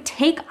 you could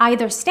take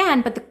either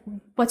stand, but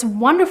what's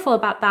wonderful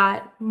about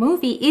that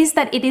movie is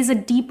that it is a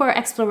deeper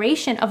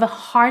exploration of a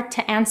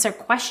hard-to-answer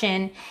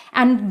question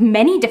on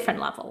many different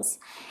levels.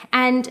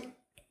 And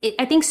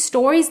I think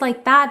stories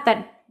like that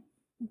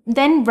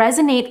then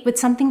resonate with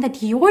something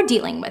that you're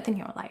dealing with in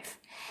your life,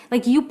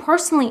 like you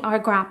personally are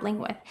grappling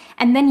with.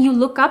 And then you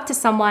look up to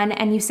someone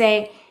and you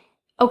say,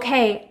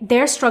 okay,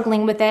 they're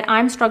struggling with it,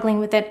 I'm struggling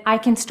with it, I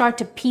can start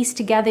to piece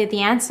together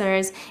the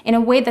answers in a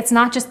way that's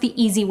not just the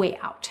easy way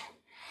out.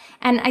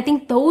 And I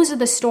think those are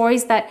the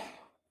stories that,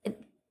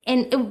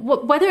 and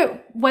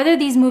whether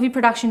these movie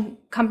production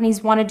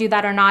companies want to do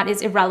that or not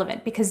is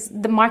irrelevant, because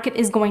the market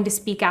is going to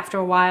speak after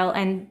a while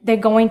and they're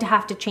going to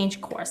have to change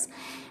course.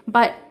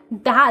 But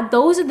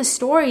those are the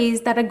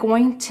stories that are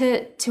going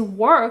to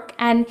work.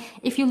 And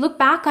if you look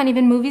back on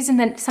even movies, and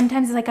then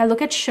sometimes like I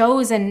look at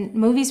shows and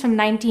movies from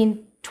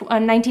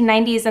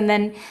 1990s and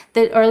then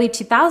the early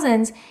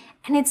 2000s,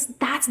 and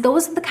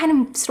those are the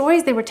kind of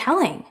stories they were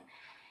telling,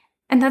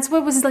 and that's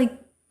what was like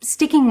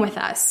sticking with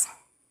us.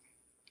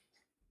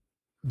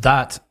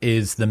 That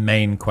is the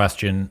main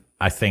question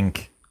I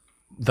think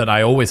that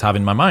I always have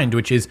in my mind,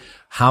 which is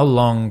how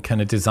long can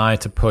a desire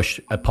to push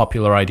a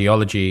popular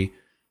ideology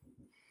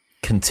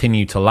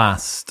continue to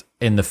last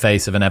in the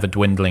face of an ever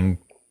dwindling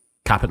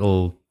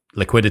capital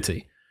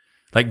liquidity?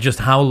 Like, just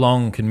how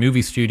long can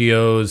movie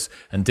studios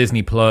and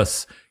Disney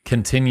Plus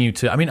continue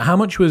to... I mean, how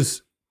much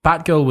was...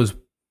 Batgirl was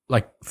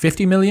like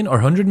 50 million or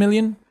 100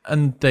 million,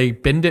 and they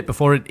binned it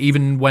before it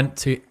even went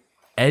to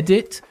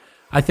edit.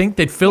 I think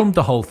they'd filmed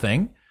the whole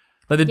thing.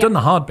 Like, they'd done the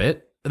hard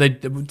bit. They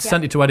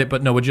sent it to edit,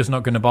 but no, we're just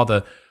not going to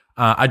bother.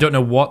 I don't know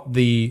what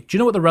the... Do you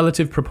know what the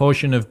relative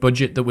proportion of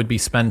budget that would be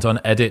spent on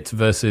edit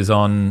versus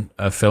on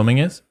filming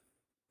is?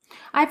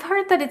 I've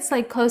heard that it's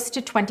like close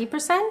to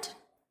 20%.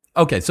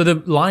 Okay, so the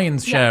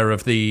lion's share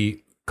of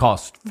the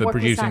cost for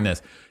producing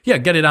this. Yeah,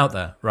 get it out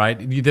there, right?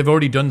 They've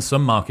already done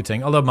some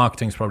marketing, although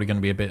marketing's probably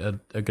going to be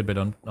a good bit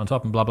on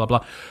top and blah, blah,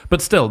 blah.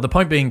 But still, the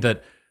point being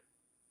that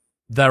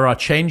there are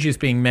changes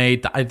being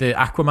made. The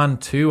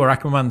Aquaman 2 or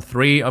Aquaman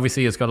 3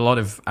 obviously has got a lot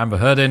of Amber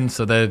Heard in,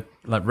 so they're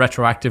like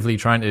retroactively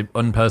trying to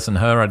unperson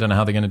her. I don't know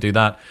how they're going to do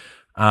that.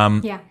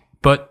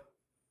 But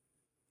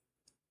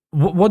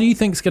what do you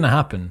think is going to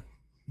happen,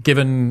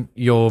 given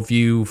your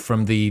view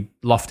from the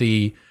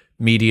lofty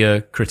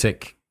media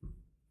critic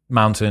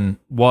mountain?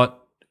 What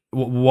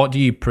do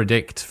you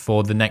predict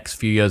for the next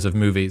few years of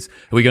movies?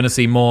 Are we going to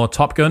see more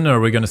Top Gun, or are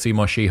we going to see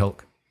more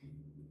She-Hulk?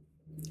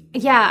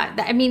 Yeah,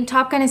 I mean,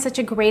 Top Gun is such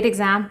a great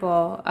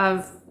example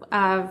of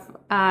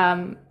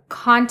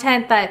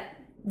content that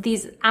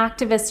these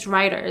activist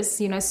writers,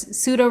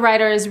 pseudo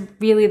writers,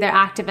 really they're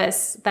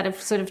activists that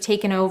have sort of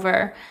taken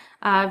over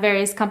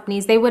various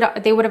companies. They would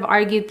have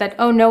argued that,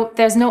 oh no,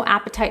 there's no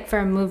appetite for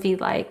a movie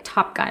like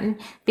Top Gun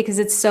because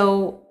it's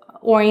so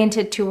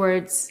oriented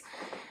towards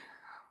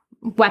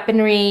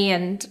weaponry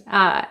and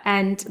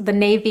the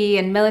Navy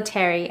and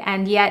military,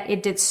 and yet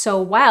it did so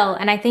well.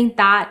 And I think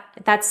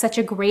that's such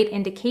a great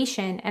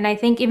indication. And I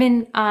think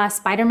even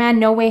Spider-Man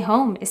No Way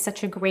Home is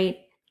such a great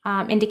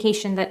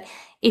indication that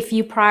if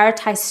you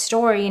prioritize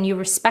story and you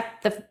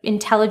respect the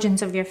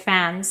intelligence of your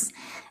fans,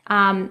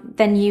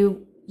 then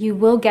you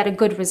will get a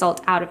good result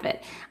out of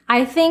it.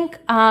 I think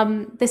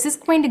this is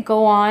going to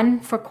go on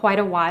for quite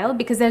a while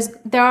because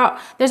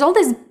there's all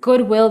this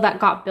goodwill that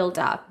got built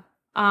up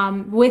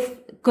with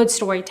good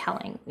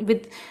storytelling.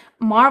 With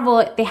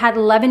Marvel, they had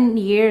 11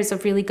 years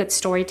of really good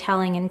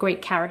storytelling and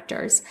great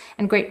characters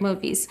and great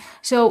movies.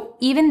 So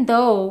even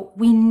though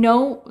we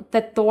know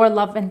that Thor: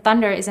 Love and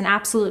Thunder is an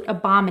absolute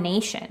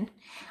abomination,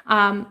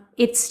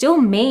 it's still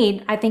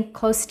made, I think,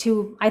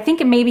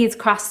 maybe it's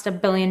crossed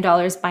 $1 billion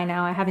by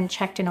now. I haven't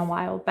checked in a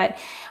while, but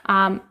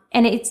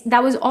and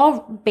that was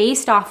all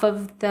based off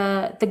of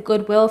the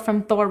goodwill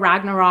from Thor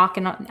Ragnarok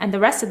and the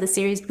rest of the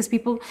series, because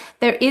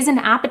there is an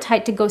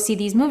appetite to go see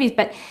these movies,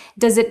 but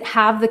does it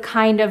have the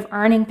kind of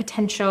earning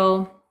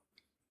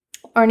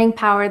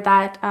power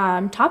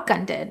that Top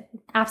Gun did?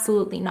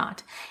 Absolutely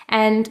not.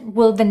 And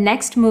will the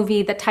next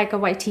movie that Taika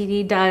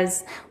Waititi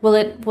does, will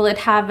it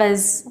have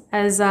as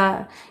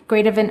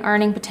great of an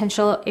earning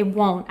potential? It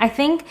won't. I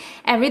think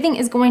everything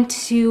is going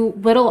to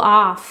whittle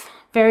off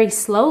very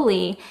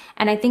slowly,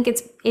 and I think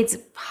it's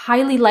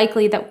highly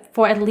likely that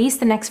for at least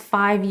the next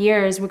 5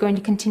 years, we're going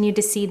to continue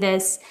to see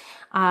this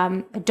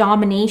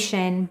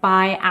domination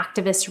by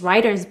activist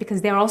writers,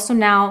 because they're also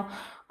now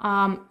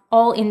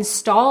all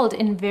installed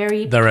in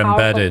very powerful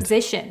embedded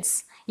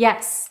positions.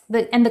 Yes,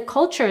 and the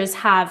cultures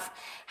have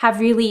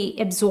really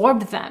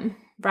absorbed them,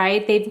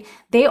 right?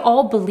 They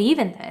all believe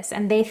in this,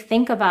 and they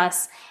think of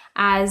us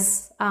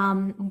as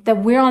that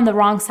we're on the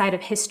wrong side of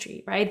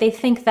history, right? They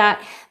think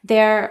that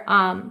they're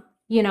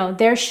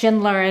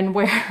Schindler and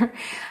we're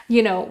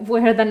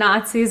the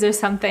Nazis or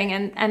something,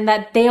 and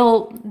that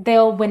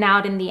they'll win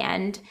out in the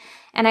end.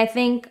 And I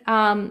think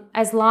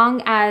as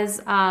long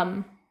as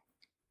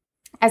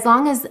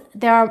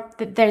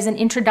there's an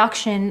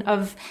introduction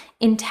of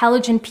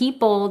intelligent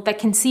people that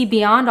can see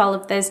beyond all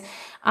of this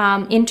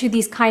into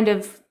these kind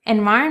of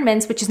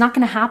environments, which is not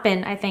going to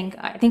happen, I think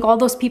all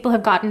those people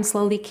have gotten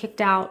slowly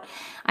kicked out.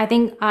 I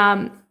think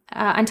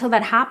until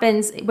that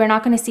happens, we're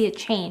not going to see it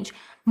change.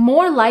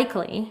 More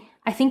likely,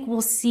 I think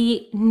we'll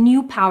see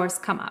new powers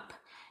come up.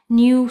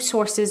 New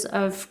sources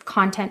of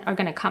content are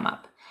going to come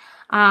up.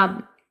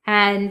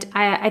 And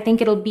I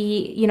think it'll be,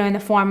 in the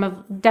form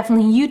of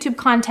definitely YouTube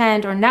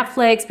content or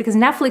Netflix, because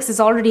Netflix has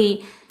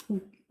already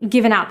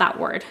given out that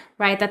word,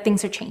 right? That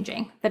things are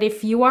changing. That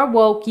if you are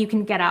woke, you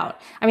can get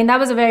out. I mean, that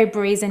was a very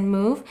brazen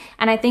move.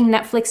 And I think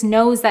Netflix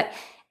knows that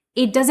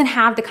it doesn't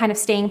have the kind of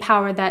staying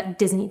power that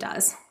Disney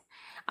does.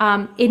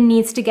 It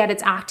needs to get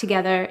its act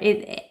together.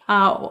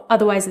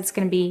 Otherwise, it's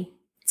going to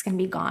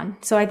be gone.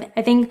 So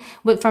I think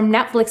from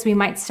Netflix, we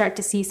might start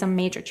to see some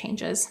major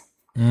changes.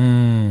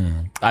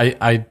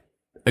 I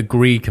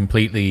agree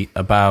completely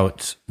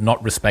about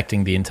not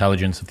respecting the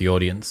intelligence of the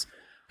audience.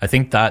 I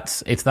think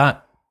it's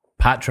that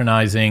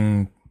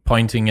patronizing,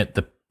 pointing at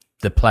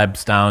the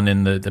plebs down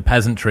in the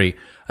peasantry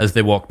as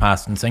they walk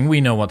past and saying,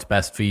 we know what's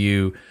best for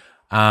you.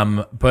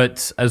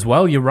 But as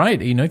well, you're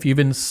right. If you've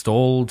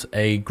installed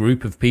a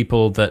group of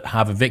people that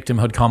have a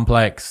victimhood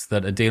complex,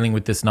 that are dealing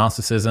with this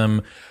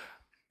narcissism,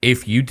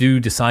 if you do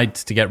decide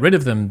to get rid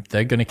of them,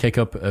 they're going to kick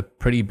up a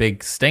pretty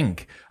big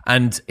stink.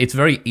 And it's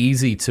very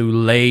easy to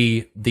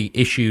lay the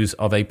issues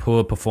of a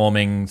poor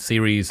performing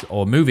series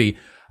or movie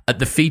at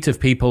the feet of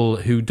people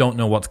who don't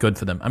know what's good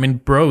for them. I mean,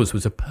 Bros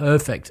was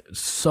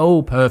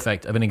so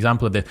perfect of an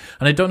example of this.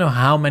 And I don't know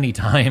how many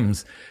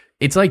times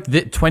it's like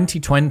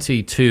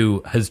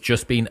 2022 has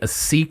just been a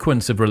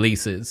sequence of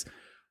releases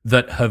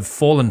that have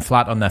fallen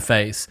flat on their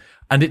face.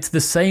 And it's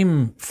the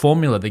same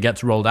formula that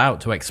gets rolled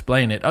out to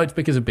explain it. Oh, it's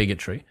because of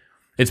bigotry.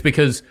 It's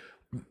because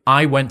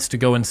I went to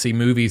go and see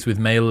movies with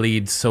male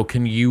leads, so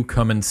can you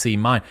come and see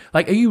mine?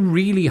 Like, are you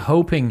really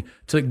hoping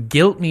to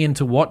guilt me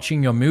into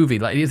watching your movie?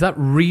 Like, is that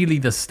really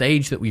the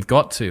stage that we've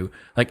got to?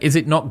 Like, is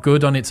it not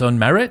good on its own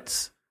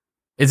merits?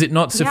 Is it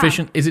not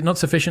sufficient? Yeah. Is it not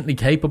sufficiently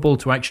capable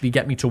to actually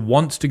get me to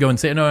want to go and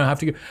see it? No, I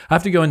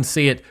have to go and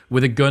see it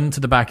with a gun to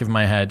the back of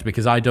my head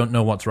because I don't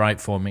know what's right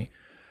for me.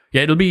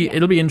 Yeah, it'll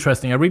be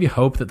interesting. I really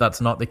hope that that's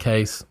not the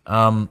case.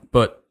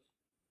 But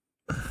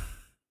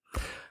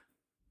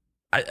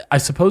I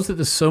suppose that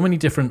there's so many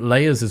different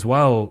layers as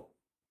well.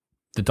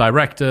 The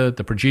director,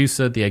 the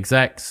producer, the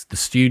execs, the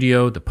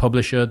studio, the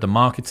publisher, the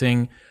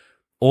marketing,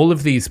 all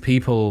of these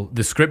people,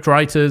 the script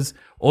writers,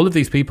 all of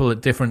these people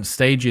at different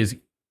stages.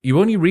 You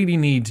only really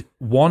need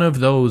one of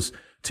those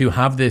to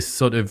have this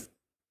sort of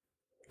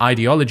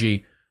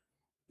ideology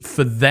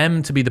for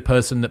them to be the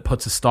person that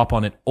puts a stop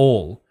on it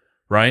all,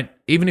 right?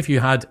 Even if you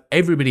had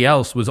everybody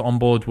else was on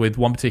board with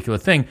one particular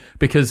thing,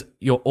 because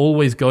you're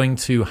always going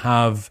to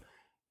have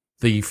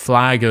the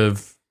flag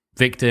of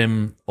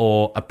victim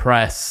or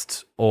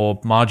oppressed or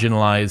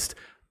marginalized,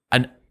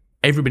 and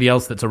everybody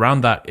else that's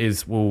around that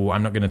is, well,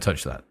 I'm not going to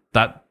touch that.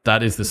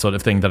 That is the sort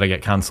of thing that I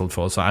get cancelled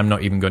for. So I'm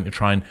not even going to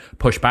try and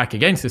push back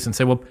against this and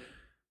say, well,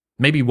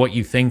 maybe what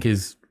you think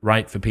is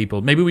right for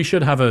people. Maybe we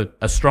should have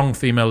a strong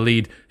female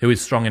lead who is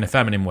strong in a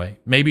feminine way.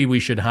 Maybe we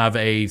should have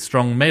a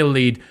strong male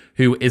lead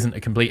who isn't a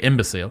complete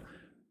imbecile.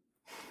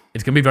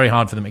 It's going to be very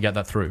hard for them to get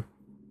that through.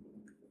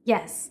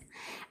 Yes.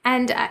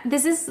 And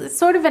this is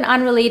sort of an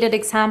unrelated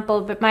example,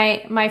 but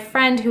my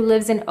friend who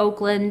lives in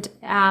Oakland,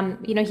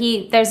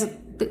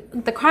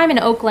 the crime in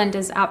Oakland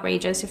is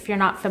outrageous if you're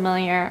not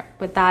familiar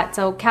with that.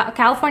 So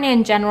California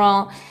in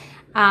general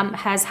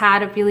has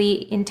had a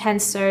really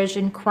intense surge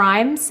in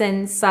crime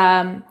since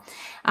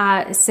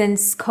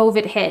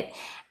COVID hit.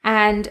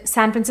 And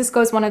San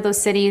Francisco is one of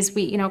those cities.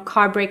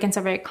 Car break-ins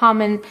are very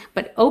common,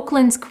 but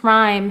Oakland's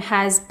crime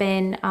has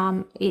been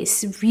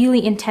is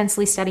really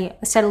intensely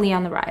steadily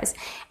on the rise.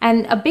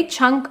 And a big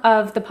chunk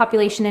of the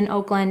population in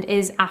Oakland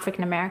is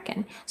African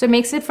American, so it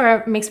makes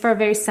for a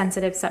very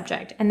sensitive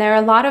subject. And there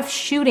are a lot of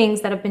shootings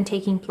that have been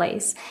taking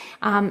place,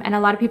 and a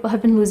lot of people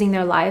have been losing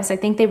their lives. I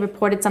think they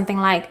reported something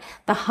like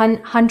the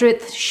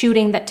 100th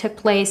shooting that took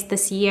place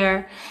this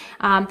year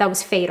that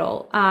was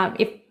fatal.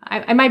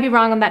 I might be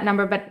wrong on that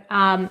number, but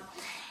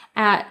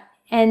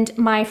and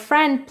my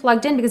friend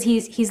plugged in because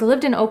he's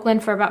lived in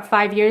Oakland for about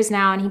 5 years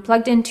now, and he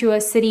plugged into a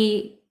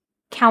city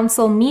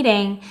council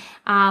meeting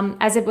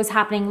as it was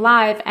happening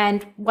live,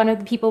 and one of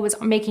the people was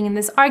making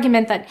this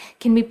argument that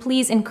can we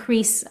please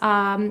increase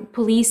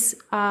police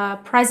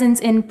presence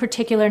in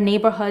particular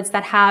neighborhoods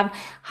that have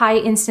high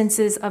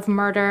instances of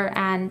murder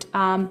and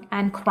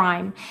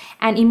crime.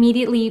 And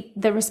immediately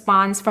the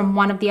response from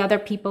one of the other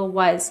people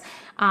was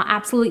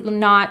absolutely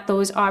not.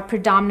 Those are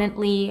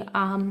predominantly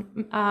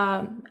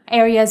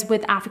areas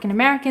with African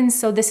Americans,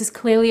 so this is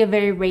clearly a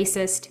very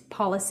racist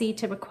policy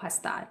to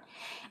request that.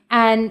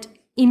 And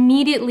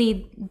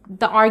immediately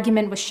the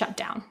argument was shut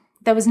down.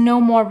 There was no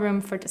more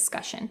room for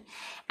discussion.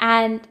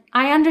 And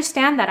I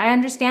understand that. I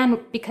understand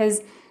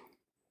because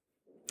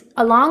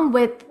along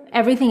with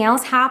everything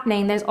else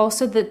happening, there's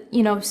also the,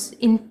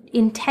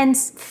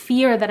 intense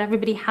fear that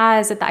everybody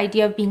has at the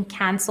idea of being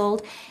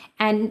canceled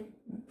and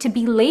to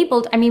be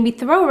labeled. I mean, we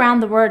throw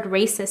around the word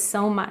racist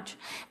so much,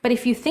 but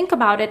if you think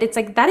about it, it's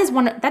like that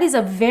is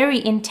a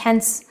very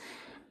intense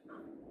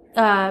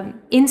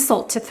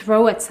insult to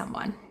throw at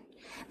someone.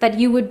 That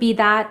you would be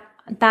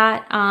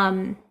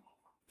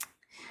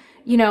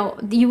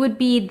you would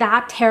be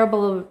that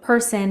terrible of a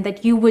person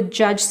that you would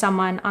judge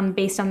someone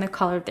based on the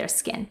color of their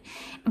skin.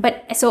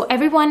 But so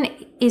everyone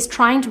is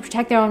trying to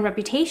protect their own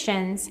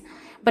reputations,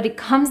 but it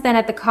comes then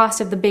at the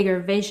cost of the bigger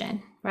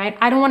vision, right?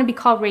 I don't want to be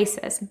called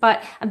racist,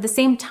 but at the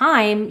same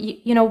time,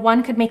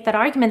 one could make that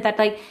argument that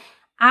like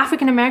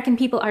African American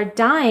people are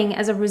dying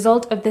as a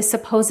result of this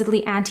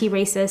supposedly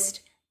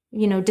anti-racist,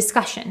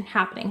 discussion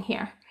happening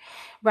here.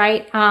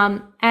 Right.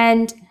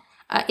 And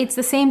it's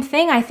the same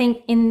thing, I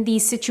think, in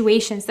these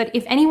situations, that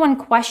if anyone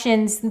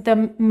questions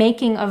the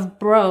making of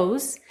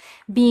Bros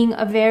being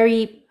a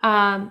very,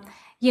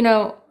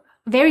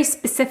 very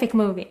specific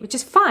movie, which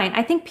is fine.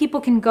 I think people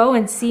can go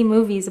and see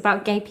movies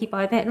about gay people.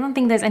 I don't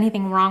think there's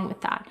anything wrong with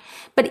that.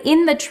 But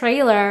in the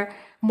trailer,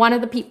 one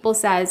of the people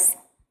says,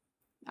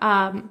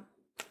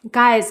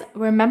 guys,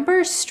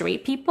 remember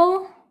straight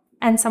people?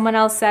 And someone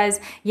else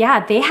says,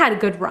 yeah, they had a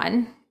good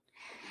run.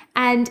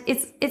 And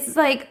it's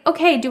like,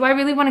 okay, do I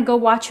really want to go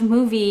watch a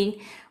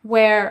movie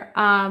where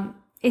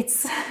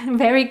it's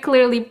very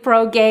clearly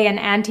pro-gay and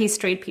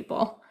anti-straight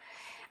people?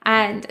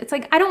 And it's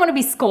like, I don't want to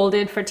be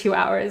scolded for 2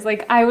 hours.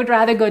 Like, I would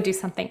rather go do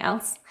something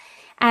else.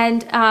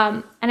 And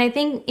I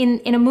think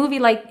in a movie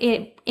like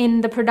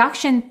in the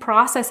production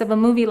process of a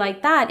movie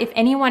like that, if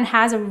anyone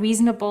has a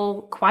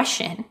reasonable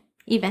question,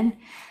 even,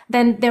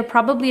 then they're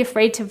probably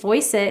afraid to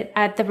voice it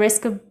at the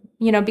risk of,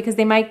 because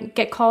they might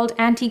get called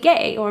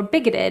anti-gay or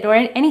bigoted or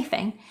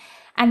anything.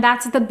 And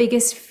that's the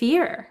biggest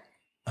fear.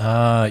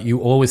 You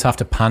always have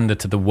to pander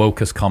to the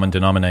wokest common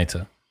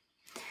denominator.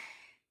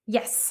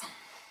 Yes.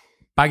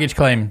 Baggage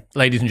Claim,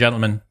 ladies and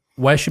gentlemen.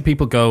 Where should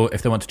people go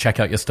if they want to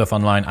check out your stuff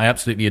online? I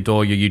absolutely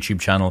adore your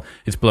YouTube channel.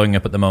 It's blowing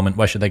up at the moment.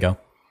 Where should they go?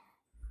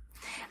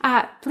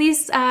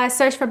 Please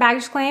search for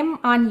Baggage Claim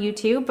on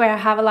YouTube, where I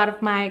have a lot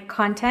of my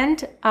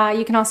content.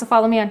 You can also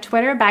follow me on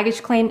Twitter,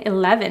 Baggage Claim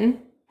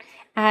 11.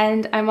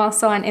 And I'm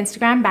also on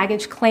Instagram,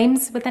 Baggage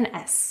Claims with an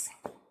S.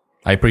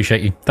 I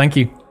appreciate you. Thank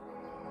you.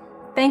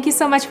 Thank you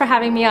so much for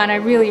having me on. I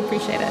really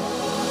appreciate it.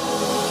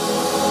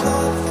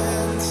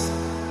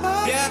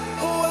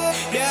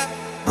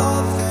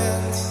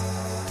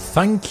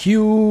 Thank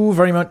you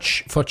very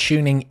much for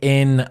tuning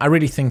in. I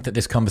really think that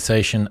this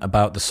conversation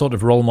about the sort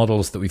of role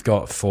models that we've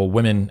got for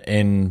women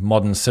in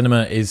modern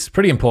cinema is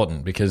pretty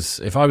important, because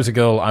if I was a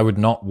girl, I would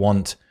not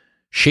want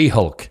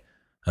She-Hulk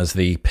as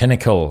the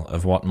pinnacle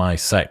of what my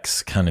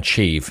sex can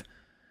achieve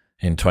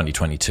in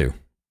 2022.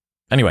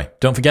 Anyway,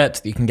 don't forget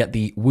that you can get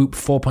the Whoop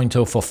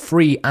 4.0 for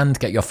free and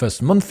get your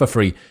first month for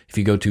free if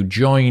you go to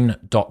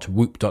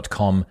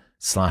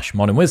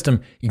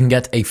join.whoop.com/modernwisdom. You can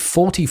get a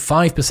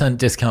 45%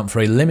 discount for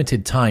a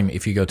limited time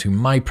if you go to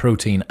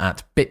MyProtein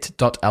at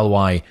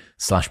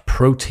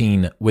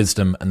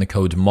bit.ly/proteinwisdom and the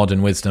code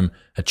modernwisdom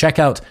at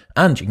checkout.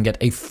 And you can get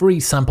a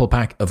free sample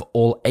pack of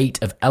all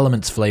 8 of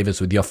Elements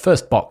flavors with your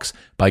first box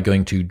by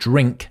going to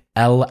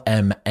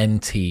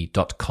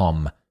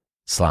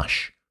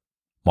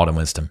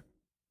drinklmnt.com/modernwisdom.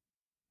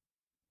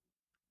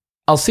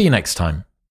 I'll see you next time